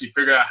that I actually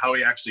figured out how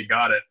he actually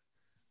got it.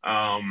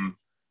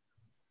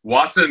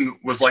 Watson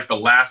was the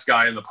last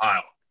guy in the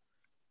pile,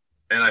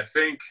 and I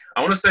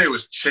want to say it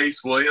was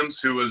Chase Williams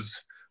who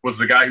was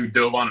the guy who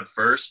dove on it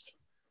first.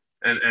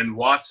 And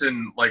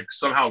Watson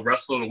somehow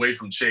wrestled away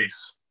from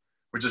Chase,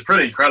 which is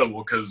pretty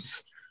incredible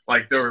because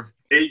there were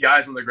 8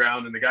 guys on the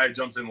ground and the guy who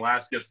jumps in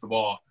last gets the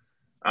ball.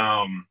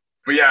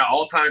 But yeah,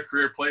 all-time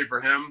career play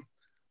for him.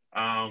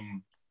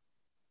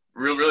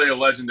 Really a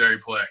legendary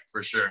play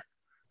for sure.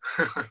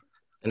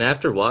 And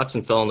after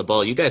Watson fell on the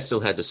ball, you guys still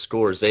had to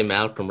score. Zay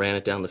Malcolm ran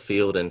it down the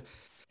field and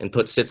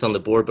put sits on the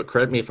board. But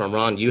correct me if I'm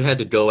wrong, you had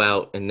to go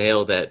out and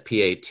nail that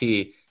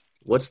PAT.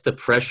 What's the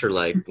pressure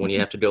like when you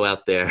have to go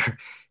out there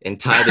and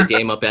tie the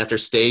game up after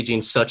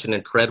staging such an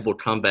incredible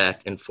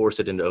comeback and force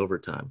it into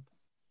overtime?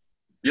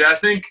 Yeah, I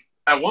think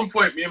at one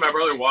point me and my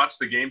brother watched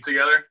the game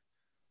together.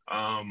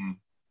 A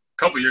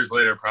couple years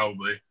later,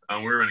 probably.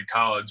 We were in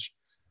college,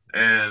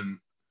 and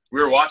we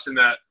were watching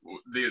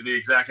the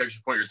exact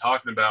extra point you're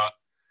talking about.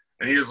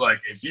 And he was like,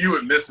 "If you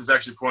would miss this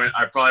extra point,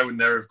 I probably would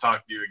never have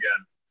talked to you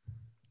again."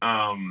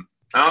 I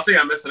don't think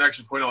I missed an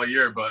extra point all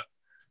year, but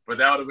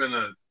that would have been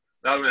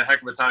a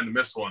heck of a time to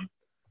miss one.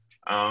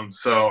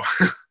 So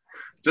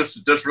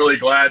just really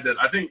glad that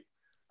I think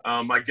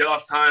my get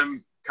off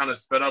time kind of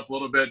sped up a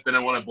little bit.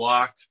 Didn't want it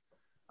blocked.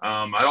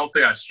 I don't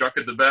think I struck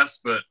it the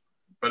best, but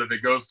if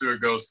it goes through,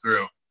 it goes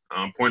through.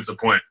 Point's a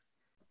point.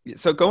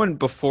 So going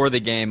before the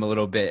game a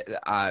little bit,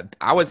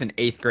 I was in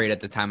 8th grade at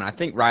the time, and I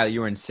think, Riley,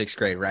 you were in 6th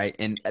grade, right?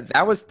 And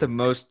that was the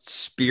most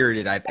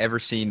spirited I've ever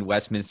seen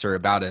Westminster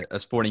about a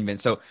sporting event.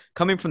 So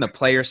coming from the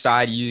player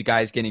side, you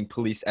guys getting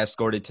police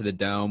escorted to the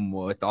Dome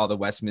with all the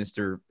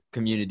Westminster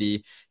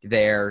community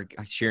there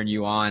cheering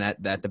you on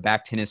at the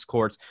back tennis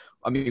courts.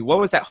 I mean, what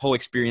was that whole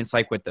experience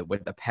like with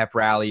the pep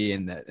rally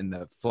and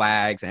the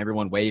flags and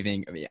everyone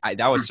waving? I mean,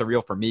 that was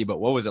surreal for me, but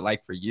what was it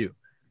like for you?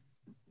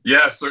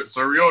 Yeah,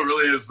 surreal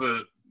really is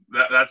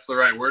that's the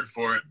right word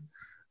for it.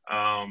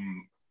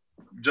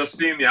 Just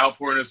seeing the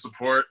outpouring of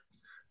support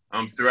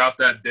throughout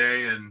that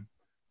day, and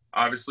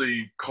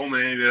obviously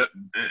culminated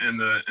in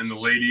the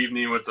late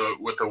evening with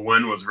the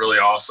win was really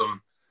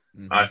awesome.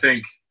 Mm-hmm. I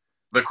think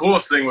the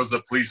coolest thing was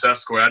the police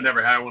escort. I'd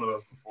never had one of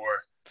those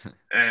before,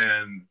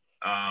 and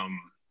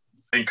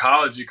in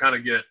college you kind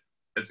of get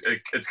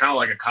it's kind of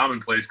like a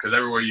commonplace because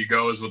everywhere you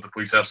go is with the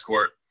police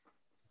escort.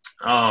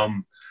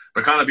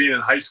 But kind of being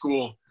in high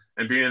school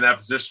and being in that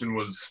position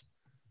was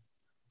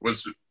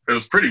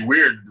was pretty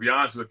weird, to be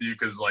honest with you,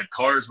 because like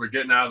cars were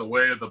getting out of the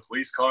way of the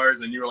police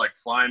cars, and you were like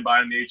flying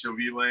by in the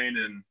HOV lane,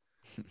 and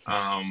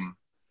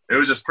it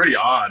was just pretty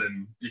odd.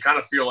 And you kind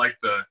of feel like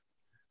the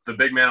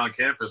big man on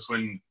campus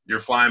when you're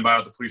flying by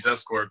with the police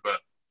escort. But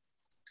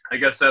I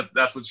guess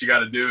that's what you got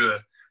to do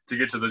to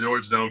get to the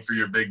George Dome for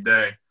your big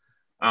day.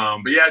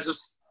 But yeah,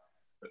 just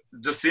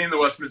seeing the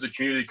Westminster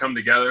community come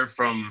together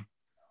from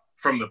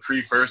the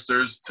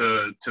pre-firsters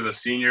to the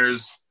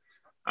seniors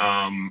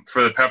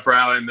for the pep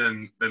rally,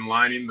 and then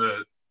lining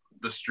the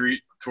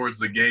street towards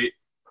the gate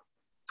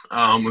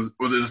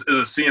is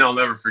a scene I'll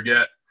never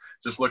forget.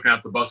 Just looking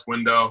out the bus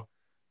window,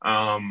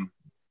 and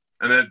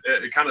then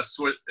it kind of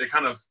switch. It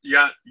kind of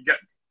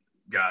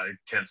I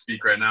can't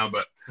speak right now,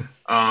 but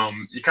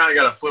you kind of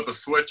got to flip a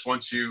switch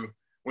once you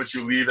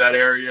leave that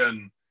area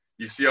and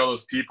you see all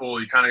those people.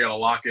 You kind of got to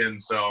lock in.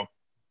 So,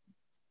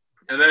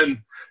 and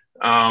then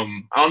I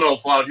don't know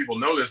if a lot of people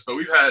know this, but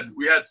we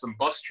had some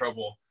bus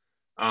trouble,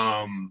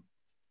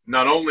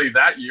 not only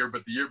that year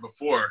but the year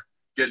before,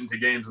 getting to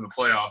games in the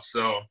playoffs.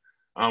 So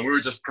we were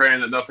just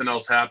praying that nothing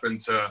else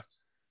happened to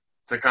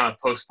kind of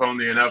postpone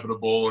the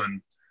inevitable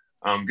and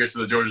get to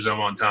the Georgia Dome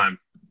on time.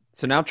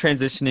 So now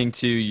transitioning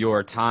to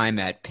your time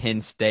at Penn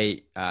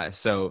State.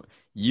 So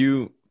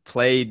you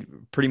played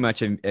pretty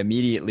much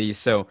immediately.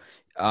 So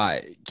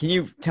can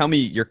you tell me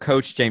your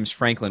coach, James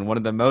Franklin, one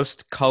of the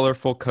most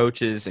colorful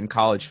coaches in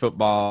college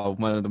football,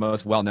 one of the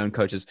most well-known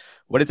coaches,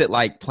 what is it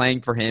like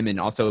playing for him and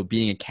also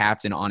being a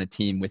captain on a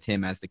team with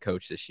him as the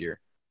coach this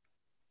year?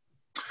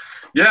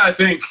 Yeah, I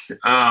think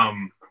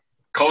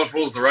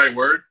colorful is the right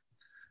word.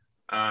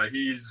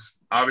 He's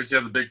obviously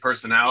has a big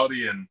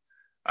personality, and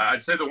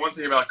I'd say the one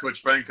thing about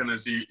Coach Franklin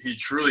is he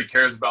truly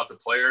cares about the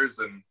players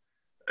and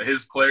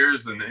his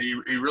players, and he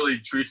really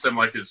treats them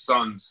like his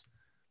sons.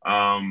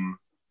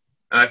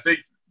 And I think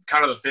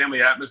kind of the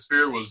family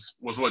atmosphere was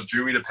what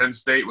drew me to Penn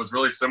State, was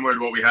really similar to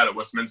what we had at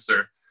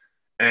Westminster.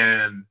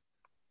 And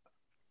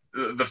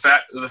the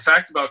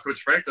fact about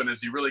Coach Franklin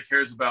is he really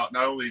cares about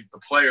not only the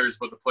players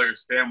but the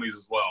players' families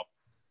as well.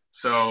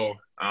 So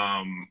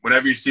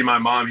whenever you see my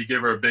mom, he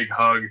gave her a big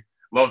hug.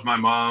 Loves my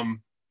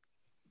mom.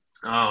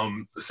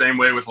 The same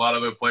way with a lot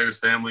of the players'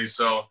 families.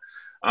 So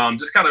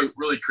just kind of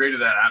really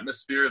created that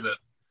atmosphere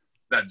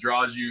that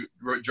draws you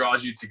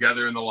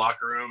together in the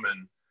locker room,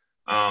 and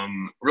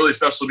really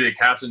special to be a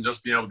captain,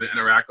 just being able to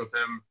interact with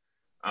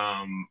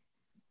him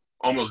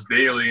almost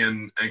daily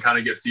and kind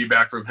of get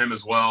feedback from him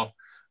as well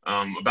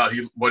about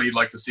what he'd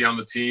like to see on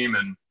the team,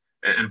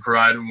 and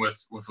provide him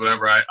with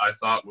whatever I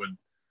thought would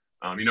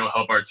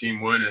help our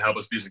team win and help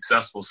us be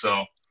successful.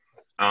 So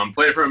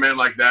playing for a man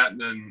like that,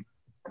 and then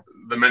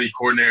the many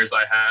coordinators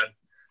I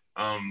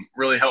had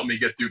really helped me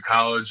get through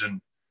college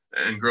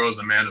and grow as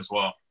a man as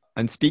well.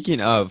 And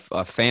speaking of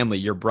family,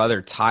 your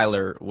brother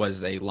Tyler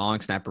was a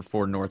long snapper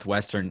for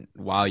Northwestern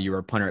while you were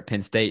a punter at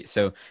Penn State.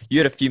 So you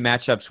had a few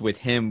matchups with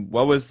him.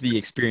 What was the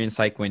experience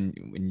like when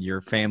your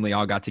family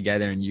all got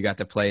together and you got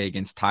to play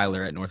against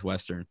Tyler at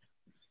Northwestern?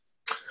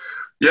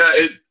 Yeah,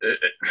 it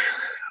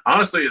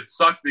honestly, it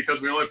sucked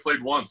because we only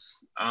played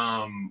once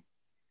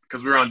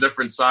because we were on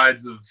different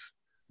sides of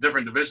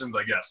different divisions,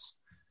 I guess.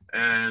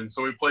 And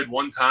so we played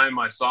one time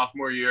my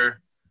sophomore year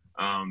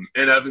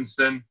in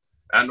Evanston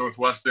at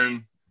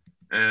Northwestern.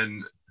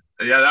 And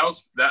yeah,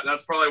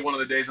 that's probably one of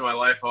the days of my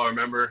life I'll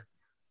remember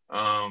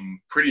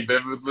pretty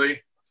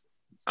vividly.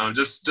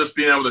 Just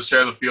being able to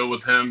share the field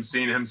with him,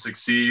 seeing him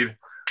succeed,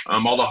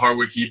 all the hard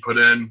work he put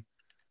in.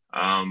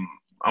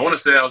 I want to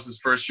say that was his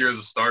first year as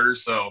a starter,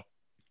 so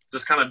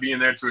just kind of being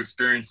there to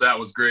experience that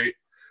was great.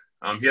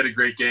 He had a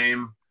great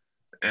game,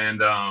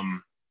 and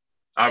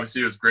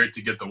obviously it was great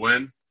to get the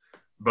win.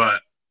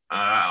 But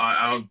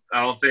I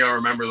don't think I'll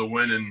remember the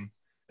win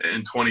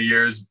in 20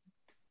 years.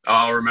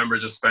 I'll remember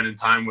just spending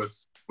time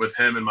with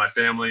him and my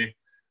family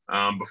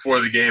before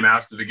the game,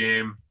 after the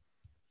game,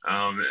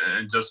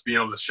 and just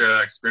being able to share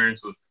that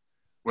experience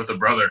with a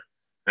brother.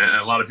 And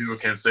a lot of people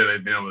can't say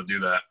they've been able to do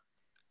that.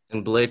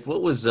 And Blake,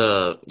 what was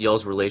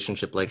y'all's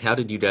relationship like? How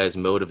did you guys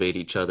motivate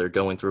each other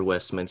going through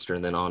Westminster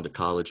and then on to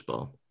college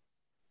ball?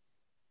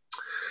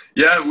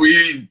 Yeah,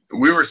 we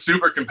were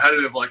super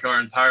competitive like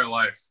our entire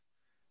life.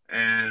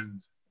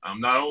 And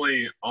not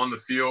only on the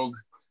field,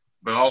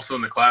 but also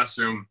in the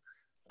classroom.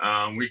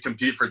 We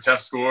compete for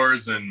test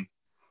scores and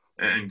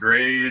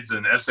grades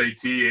and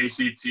SAT,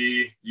 ACT,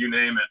 you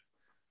name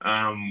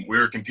it. We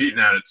were competing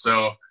at it.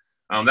 So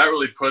that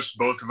really pushed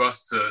both of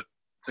us to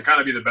kind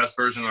of be the best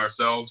version of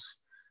ourselves.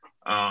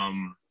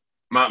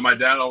 My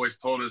dad always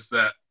told us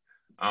that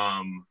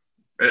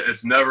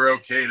it's never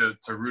okay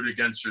to root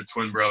against your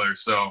twin brother.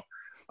 So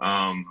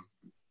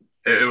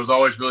it was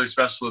always really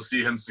special to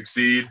see him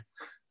succeed.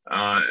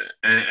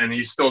 And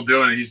he's still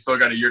doing it. He's still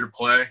got a year to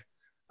play,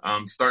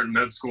 starting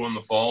med school in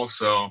the fall.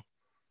 So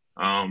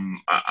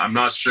I'm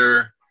not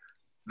sure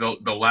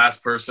the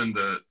last person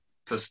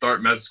to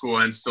start med school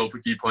and still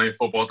keep playing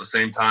football at the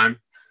same time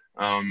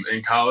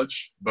in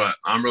college. But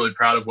I'm really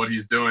proud of what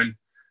he's doing,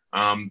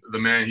 the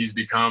man he's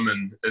become,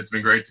 and it's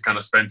been great to kind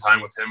of spend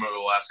time with him over the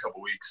last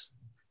couple weeks.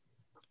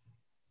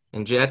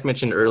 And Jack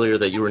mentioned earlier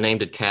that you were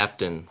named a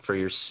captain for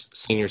your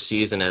senior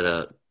season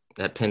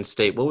at Penn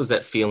State. What was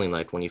that feeling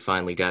like when you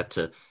finally got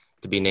to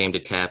be named a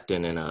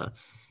captain and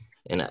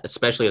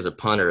especially as a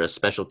punter, a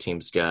special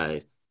teams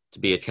guy, to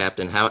be a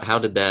captain? How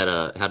did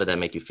that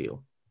make you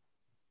feel?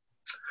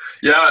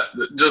 Yeah,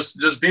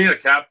 just being a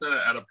captain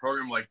at a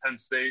program like Penn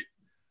State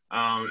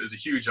is a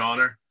huge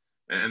honor,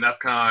 and that's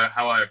kind of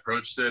how I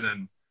approached it.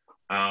 And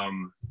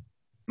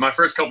my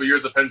first couple of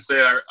years at Penn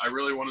State, I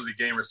really wanted to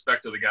gain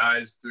respect of the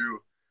guys through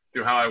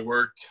how I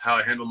worked, how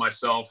I handled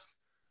myself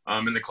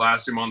in the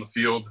classroom, on the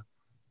field,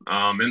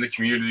 in the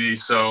community.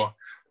 So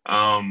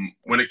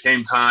when it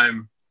came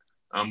time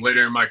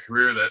later in my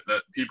career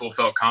that people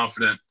felt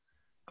confident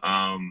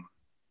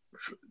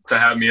to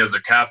have me as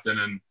a captain.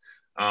 And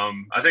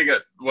I think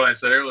what I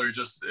said earlier,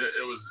 just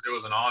it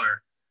was an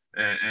honor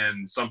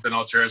and something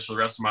I'll cherish for the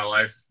rest of my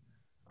life.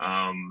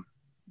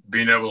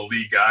 Being able to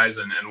lead guys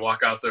and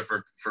walk out there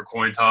for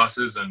coin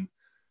tosses and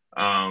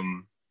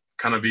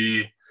kind of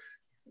be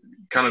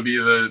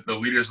the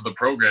leaders of the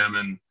program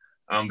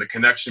and the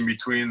connection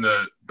between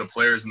the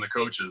players and the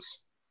coaches.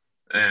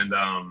 And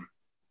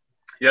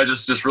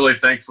just really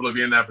thankful to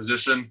be in that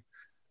position,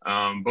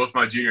 both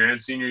my junior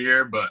and senior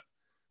year. But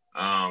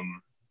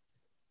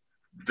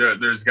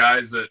there's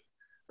guys that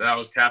I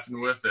was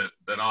captain with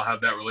that I'll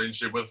have that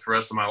relationship with for the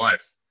rest of my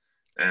life.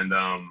 And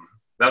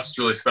that's what's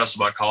really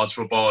special about college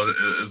football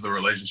is the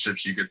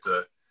relationships you get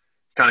to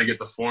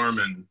form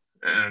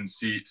and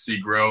see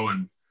grow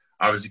and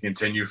obviously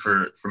continue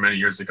for many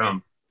years to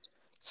come.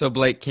 So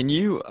Blake, can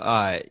you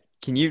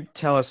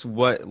tell us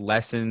what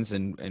lessons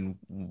and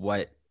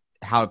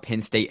how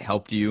Penn State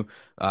helped you,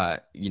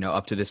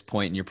 up to this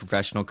point in your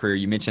professional career?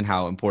 You mentioned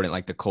how important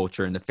like the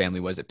culture and the family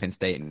was at Penn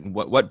State, and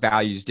what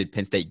values did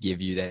Penn State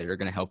give you that are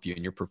going to help you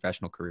in your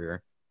professional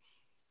career?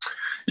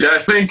 Yeah,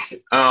 I think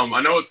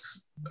I know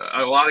it's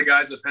a lot of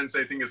guys at Penn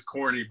State think it's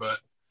corny, but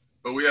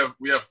we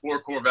have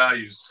 4 core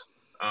values,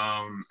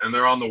 and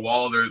they're on the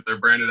wall. They're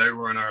branded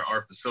everywhere in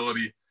our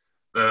facility.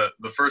 The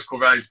first core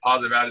value is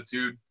positive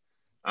attitude.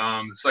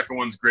 The second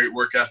one's great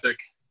work ethic.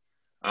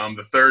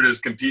 The third is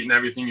compete in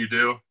everything you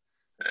do,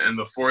 and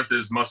the fourth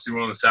is must be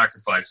willing to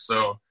sacrifice.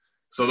 So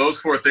those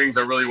 4 things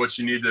are really what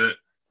you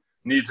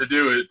need to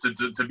do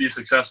to be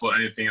successful at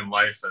anything in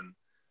life,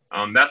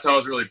 and that's how it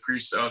was really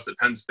preached to us at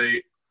Penn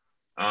State.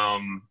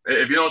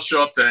 If you don't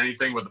show up to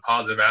anything with a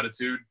positive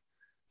attitude,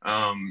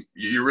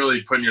 you're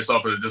really putting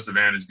yourself at a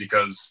disadvantage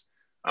because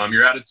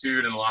your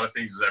attitude and a lot of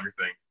things is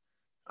everything.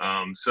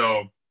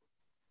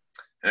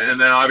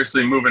 And then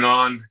obviously moving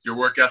on, your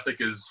work ethic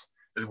is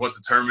what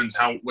determines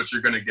what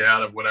you're going to get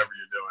out of whatever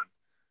you're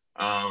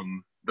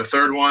doing. The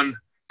third one,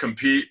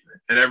 compete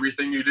in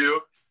everything you do,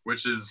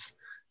 which is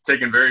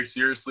taken very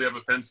seriously of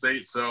a Penn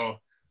State. So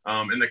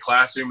in the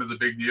classroom is a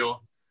big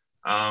deal.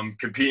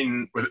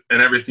 Competing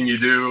in everything you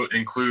do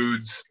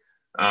includes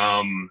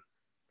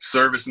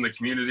service in the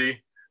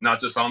community, not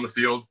just on the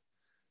field.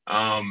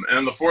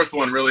 And the fourth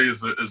one really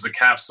is the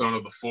capstone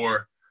of the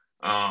 4,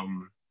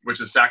 which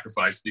is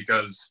sacrifice.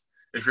 Because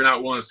if you're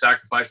not willing to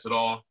sacrifice at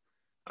all,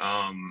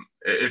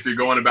 if you're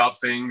going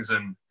about things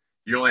and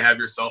you only have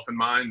yourself in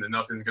mind, then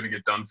nothing's going to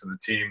get done for the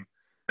team.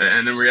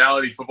 And in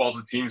reality, football is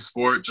a team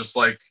sport, just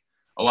like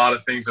a lot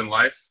of things in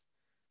life.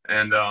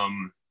 And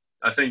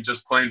I think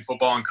just playing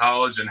football in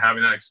college and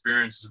having that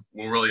experience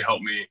will really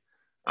help me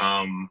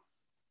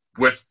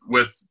with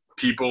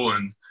people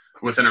and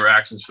with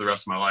interactions for the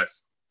rest of my life.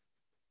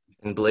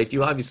 And Blake,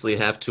 you obviously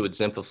have to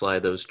exemplify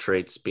those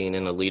traits being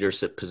in a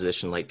leadership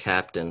position like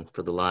captain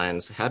for the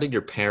Lions. How did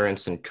your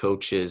parents and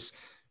coaches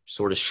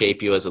sort of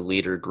shape you as a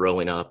leader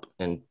growing up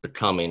and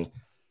becoming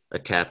a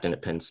captain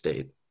at Penn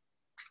State?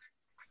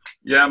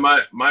 Yeah,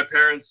 my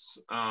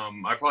parents,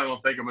 I probably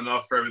don't thank them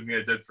enough for everything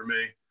they did for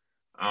me.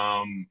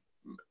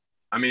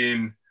 I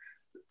mean,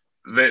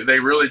 they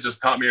really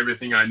just taught me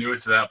everything I knew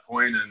to that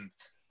point,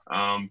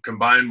 and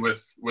combined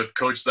with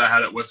coaches I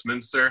had at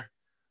Westminster.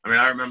 I mean,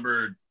 I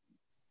remember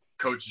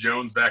Coach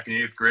Jones back in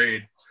 8th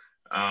grade.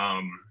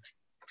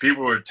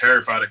 People were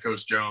terrified of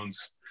Coach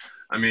Jones.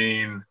 I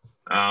mean,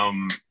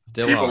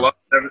 people loved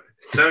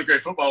 7th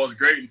grade football was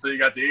great until you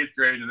got to 8th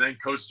grade, and then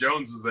Coach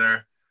Jones was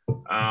there.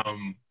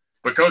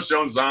 But Coach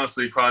Jones is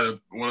honestly probably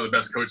one of the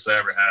best coaches I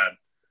ever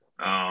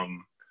had.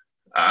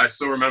 I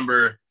still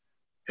remember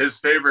his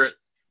favorite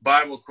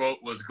Bible quote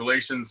was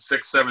Galatians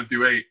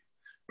 6:7-8,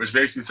 which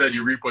basically said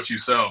you reap what you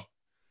sow.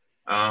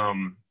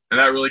 And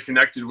that really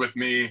connected with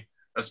me,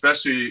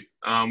 especially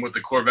with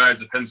the core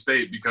values of Penn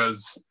State,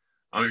 because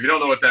if you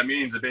don't know what that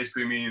means, it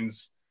basically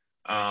means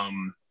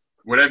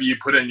whatever you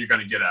put in, you're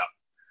going to get out.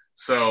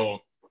 So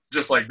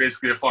just like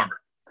basically a farmer.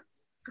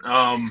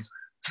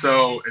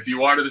 So if you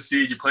water the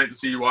seed, you plant the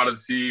seed, you water the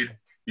seed,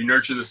 you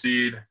nurture the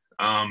seed,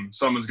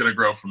 someone's going to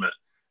grow from it.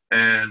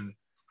 And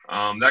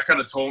that kind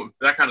of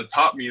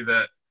taught me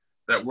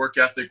that work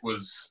ethic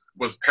was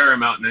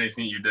paramount in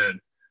anything you did,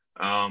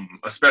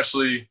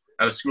 especially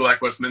at a school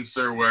like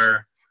Westminster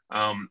where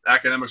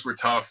academics were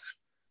tough,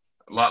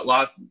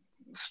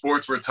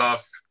 sports were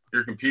tough.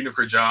 You're competing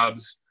for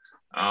jobs.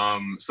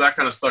 So that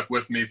kind of stuck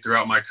with me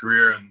throughout my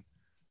career. And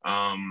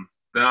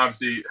then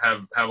obviously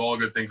have all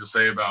good things to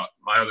say about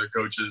my other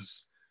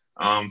coaches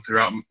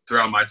throughout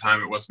my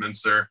time at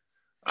Westminster.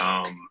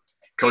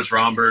 Coach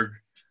Romberg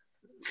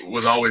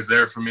was always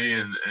there for me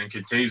and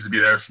continues to be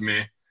there for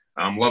me.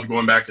 Love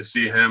going back to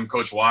see him.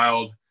 Coach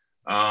Wild,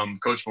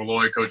 Coach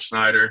Malloy, Coach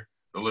Schneider.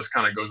 The list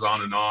kind of goes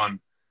on.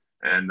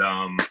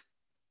 And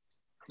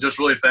just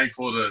really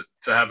thankful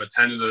to have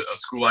attended a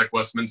school like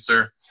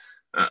Westminster.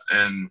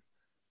 And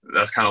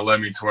that's kind of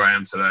led me to where I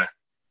am today.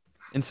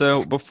 And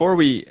so before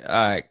we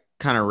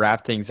kind of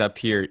wrap things up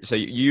here, so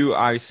you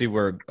obviously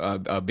were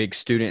a big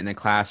student in the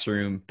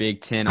classroom,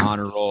 Big Ten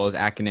honor rolls,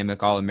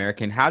 academic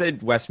All-American. How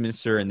did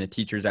Westminster and the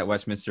teachers at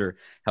Westminster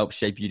help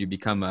shape you to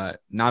become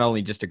not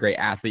only just a great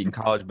athlete in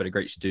college, but a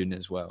great student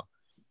as well?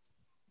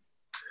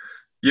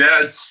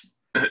 Yeah,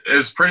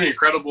 it's pretty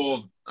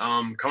incredible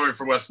coming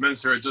from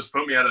Westminster. It just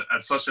put me at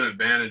such an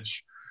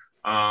advantage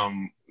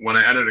when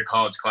I entered a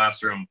college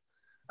classroom.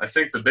 I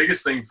think the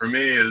biggest thing for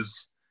me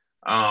is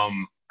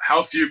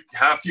how few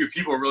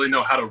people really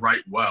know how to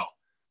write well.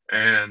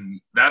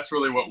 And that's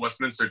really what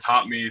Westminster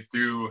taught me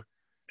through.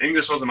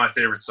 English wasn't my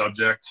favorite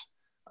subject.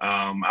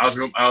 I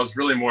was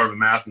really more of a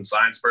math and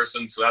science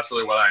person, so that's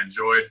really what I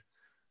enjoyed.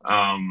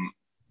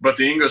 But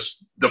the English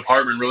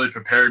department really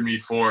prepared me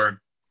for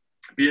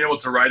being able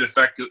to write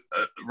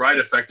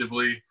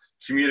effectively,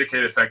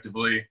 communicate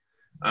effectively,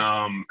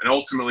 and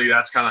ultimately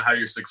that's kind of how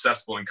you're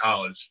successful in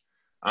college.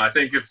 I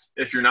think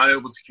if you're not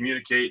able to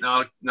communicate,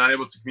 not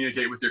able to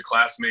communicate with your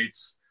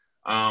classmates,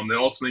 then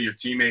ultimately your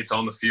teammates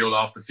on the field,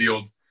 off the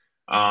field,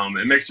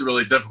 it makes it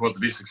really difficult to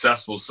be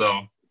successful.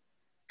 So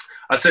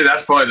I'd say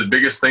that's probably the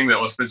biggest thing that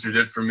Westminster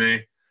did for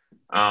me.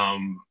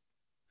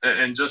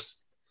 And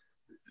just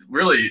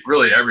really,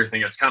 really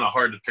everything. It's kind of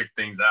hard to pick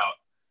things out.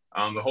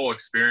 The whole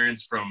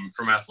experience from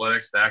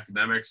athletics to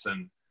academics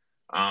and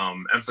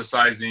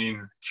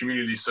emphasizing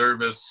community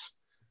service.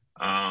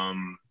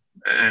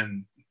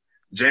 And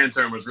Jan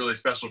term was really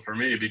special for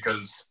me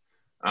because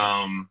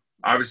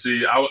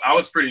obviously I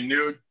was pretty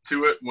new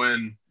to it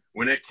when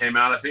it came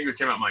out. I think it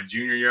came out my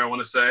junior year, I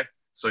want to say.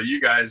 So you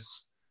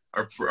guys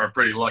are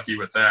pretty lucky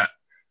with that.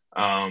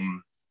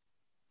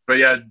 But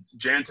yeah,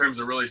 Jan term is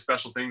a really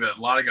special thing that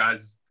a lot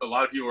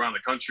of people around the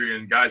country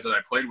and guys that I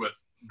played with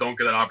don't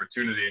get that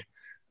opportunity.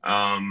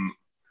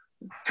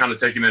 Kind of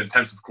taking an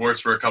intensive course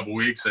for a couple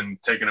weeks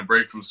and taking a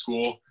break from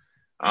school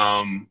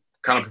kind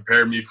of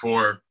prepared me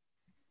for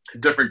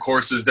different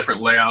courses,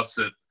 different layouts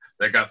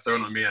that got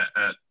thrown at me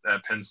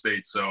at Penn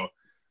State. So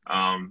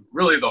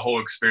really the whole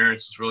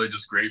experience was really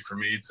just great for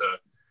me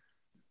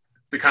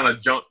to kind of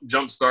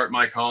jumpstart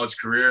my college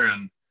career.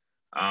 And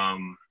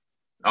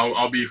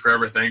I'll be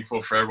forever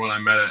thankful for everyone I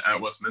met at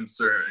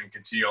Westminster and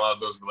continue a lot of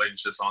those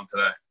relationships on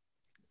today.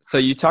 So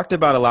you talked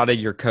about a lot of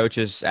your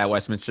coaches at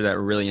Westminster that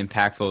were really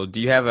impactful. Do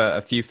you have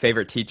a few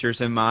favorite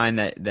teachers in mind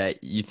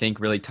that you think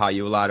really taught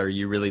you a lot or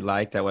you really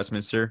liked at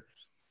Westminster?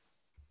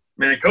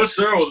 Man, Coach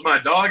Searle was my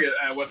dog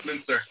at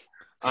Westminster.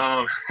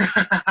 I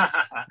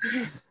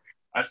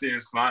see him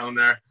smiling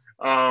there.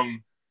 I'd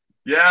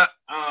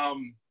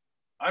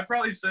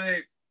probably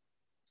say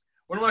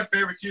one of my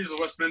favorite teachers at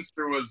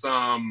Westminster was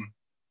I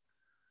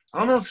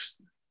don't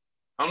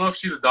know if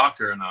she's a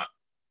doctor or not.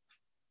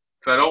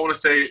 So I don't want to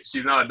say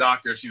she's not a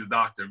doctor. She's a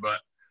doctor, but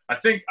I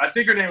think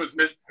her name was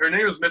Miss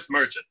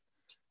Merchant.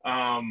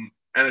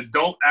 And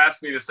don't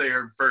ask me to say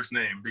her first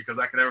name because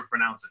I can never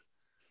pronounce it.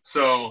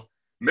 So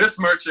Miss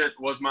Merchant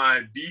was my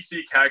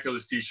BC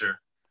calculus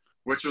teacher,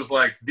 which was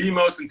like the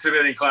most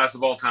intimidating class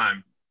of all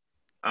time.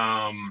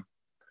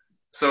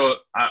 So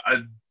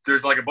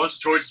there's like a bunch of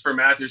choices for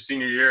math your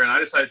senior year, and I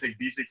decided to take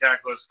BC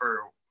calculus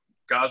for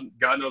God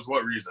knows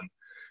what reason.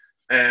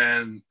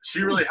 And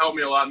she really helped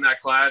me a lot in that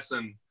class,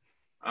 and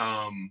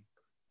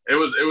it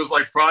was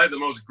like probably the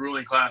most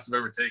grueling class I've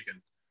ever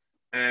taken.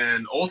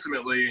 And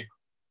ultimately,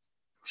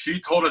 she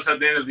told us at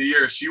the end of the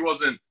year she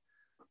was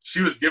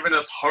giving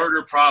us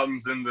harder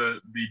problems than the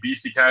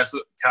BC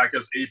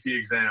Calculus AP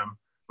exam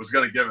was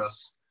going to give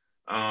us.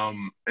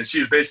 And she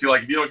was basically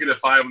like, if you don't get a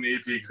 5 on the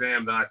AP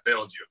exam, then I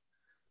failed you.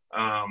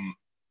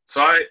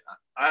 So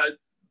I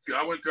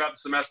went throughout the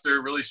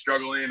semester really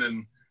struggling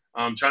and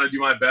trying to do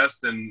my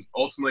best, and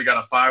ultimately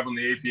got a 5 on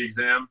the AP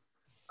exam,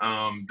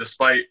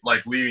 despite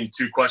like leaving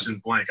 2 questions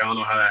blank. I don't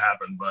know how that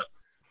happened, but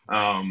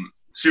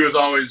she was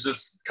always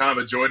just kind of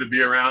a joy to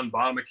be around,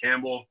 bottom of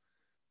Campbell.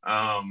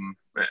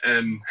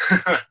 And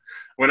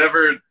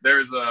whenever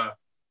there's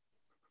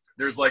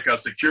like a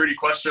security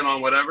question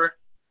on whatever,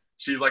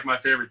 she's like my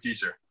favorite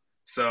teacher.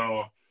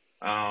 So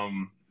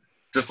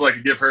just like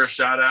to give her a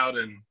shout out,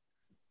 and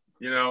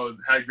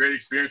had great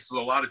experiences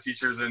with a lot of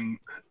teachers at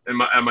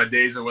my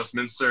days in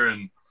Westminster.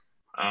 And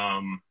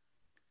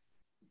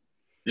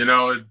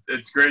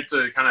it's great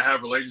to kind of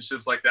have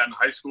relationships like that in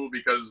high school,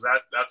 because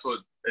that's what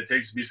it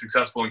takes to be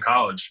successful in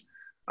college.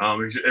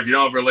 If you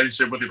don't have a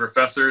relationship with your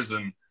professors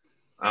and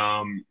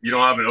you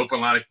don't have an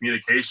open line of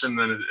communication,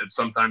 then it's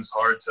sometimes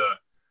hard to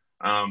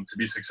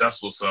be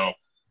successful. So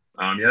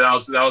that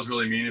was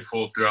really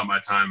meaningful throughout my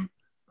time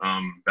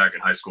back in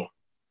high school.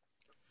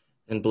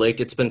 And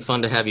Blake, it's been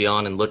fun to have you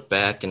on and look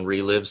back and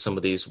relive some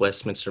of these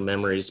Westminster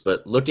memories.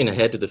 But looking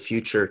ahead to the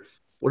future,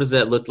 what does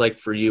that look like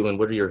for you, and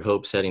what are your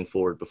hopes heading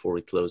forward before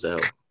we close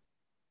out?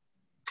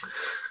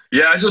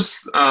 Yeah, I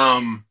just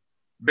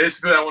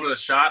basically I wanted a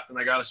shot, and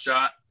I got a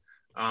shot,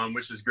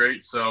 which is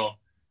great. So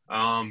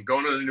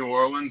going to New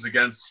Orleans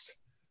against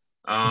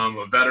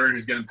a veteran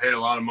who's getting paid a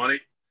lot of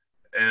money,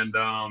 and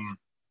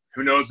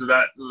who knows what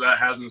that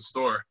has in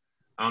store.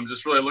 I'm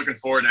just really looking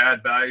forward to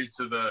add value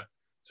to the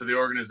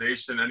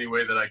organization any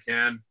way that I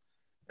can,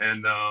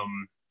 and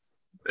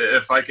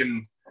if I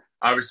can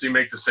obviously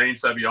make the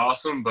Saints, that'd be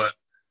awesome. But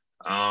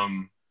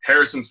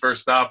Harrison's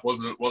first stop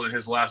wasn't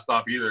his last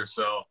stop either.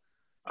 So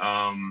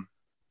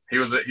he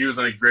was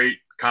in a great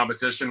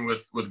competition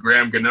with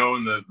Graham Gano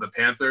and the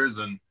Panthers,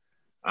 and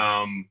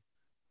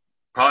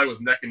probably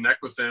was neck and neck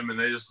with him, and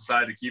they just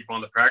decided to keep him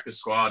on the practice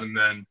squad, and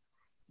then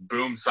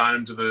boom, sign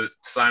him to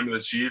the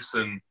Chiefs,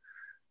 and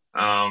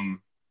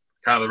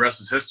kind of the rest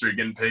is history,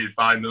 getting paid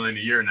 $5 million a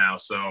year now.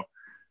 So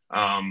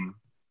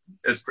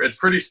it's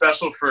pretty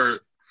special for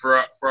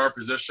our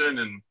position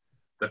and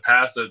the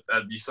paths that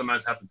you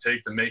sometimes have to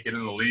take to make it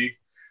in the league.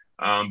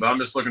 But I'm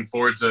just looking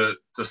forward to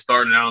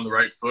starting out on the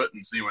right foot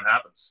and seeing what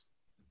happens.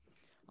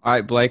 All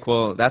right, Blake.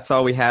 Well, that's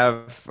all we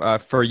have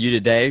for you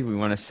today. We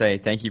want to say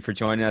thank you for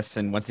joining us.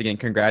 And once again,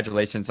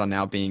 congratulations on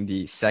now being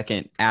the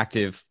second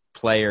active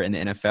player in the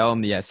NFL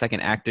and the second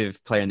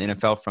active player in the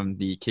NFL from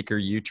the Kicker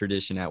U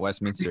tradition at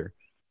Westminster.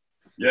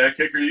 Yeah,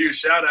 Kicker U,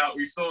 shout out.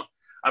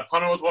 I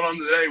punted with one on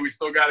today. We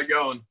still got it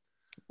going.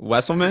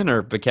 Wesselman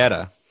or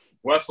Baqueta?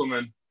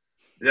 Wesselman.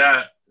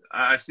 Yeah,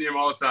 I see him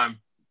all the time.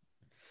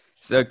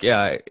 So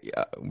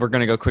we're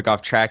going to go quick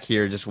off track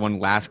here. Just one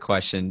last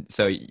question.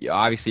 So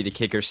obviously the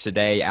kickers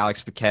today,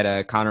 Alex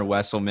Baqueta, Connor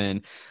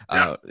Wesselman,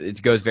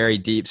 it goes very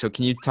deep. So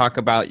can you talk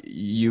about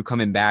you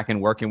coming back and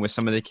working with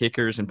some of the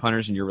kickers and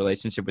punters and your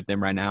relationship with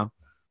them right now?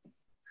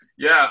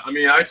 Yeah, I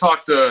mean, I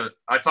talk to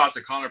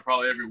Connor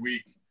probably every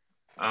week.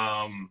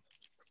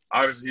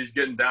 Obviously he's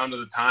getting down to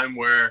the time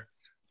where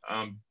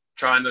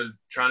trying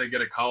to get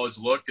a college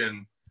look,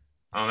 and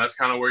that's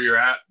kind of where you're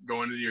at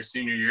going into your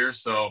senior year.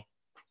 So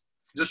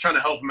just trying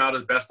to help him out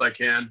as best I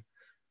can.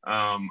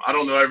 I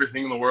don't know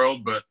everything in the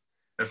world, but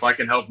if I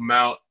can help him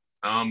out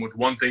with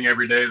one thing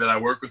every day that I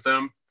work with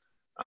him,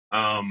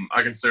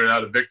 I consider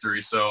that a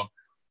victory. So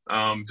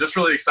just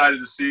really excited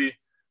to see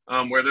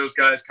where those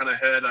guys kind of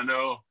head. I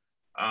know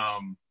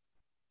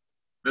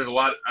there's a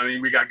lot. I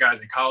mean, we got guys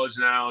in college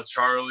now,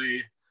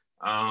 Charlie,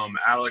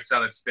 Alex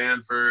out at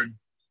Stanford,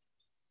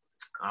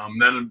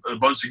 then a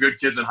bunch of good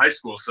kids in high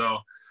school. So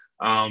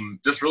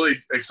just really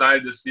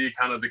excited to see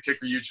kind of the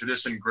Kicker U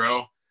tradition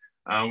grow,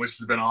 which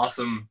has been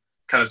awesome,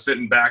 kind of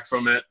sitting back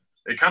from it.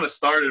 It kind of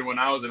started when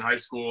I was in high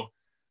school.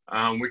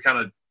 We kind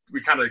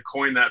of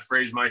coined that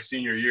phrase my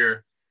senior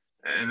year,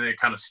 and it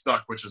kind of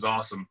stuck, which was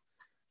awesome.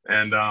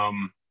 And,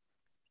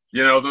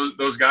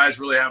 those guys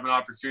really have an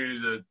opportunity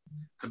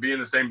to be in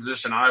the same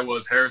position I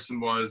was, Harrison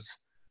was,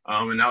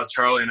 and now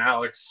Charlie and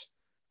Alex,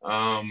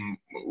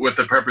 with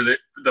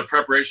the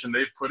preparation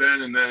they've put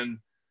in, and then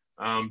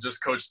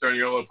just Coach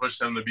Sterniolo pushed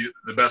them to be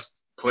the best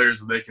players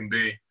that they can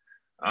be.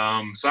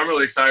 So I'm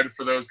really excited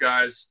for those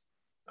guys.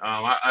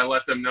 I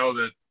let them know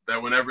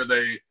that whenever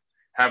they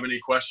have any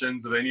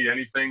questions or they need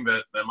anything,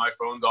 that my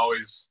phone's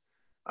always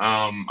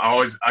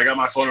I got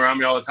my phone around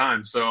me all the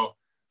time. So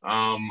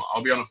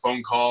I'll be on a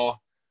phone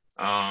call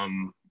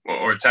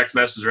or a text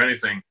message or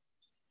anything.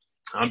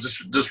 I'm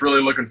just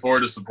really looking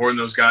forward to supporting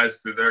those guys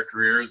through their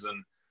careers.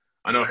 And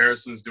I know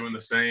Harrison's doing the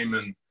same,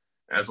 and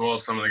as well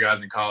as some of the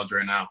guys in college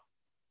right now.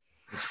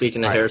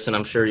 Speaking of Harrison,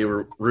 I'm sure you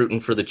were rooting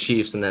for the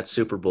Chiefs in that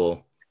Super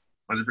Bowl.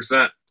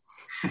 100%.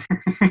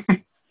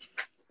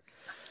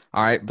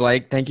 All right,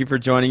 Blake, thank you for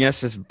joining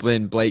us. This has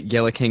been Blake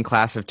Gillikin,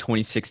 class of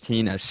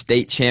 2016, a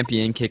state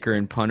champion kicker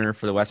and punter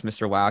for the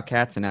Westminster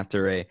Wildcats. And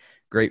after a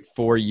great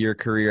 4-year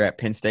career at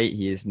Penn State,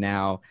 he is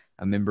now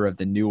a member of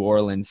the New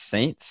Orleans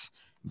Saints.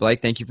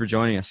 Blake, thank you for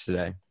joining us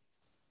today.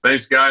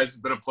 Thanks, guys. It's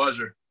been a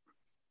pleasure.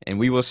 And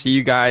we will see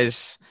you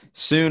guys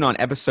soon on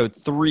episode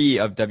 3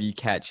 of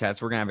WCAT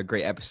Chats. We're going to have a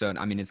great episode.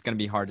 I mean, it's going to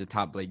be hard to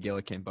top Blake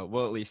Gillikin, but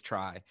we'll at least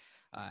try.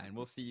 And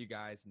we'll see you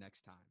guys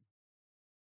next time.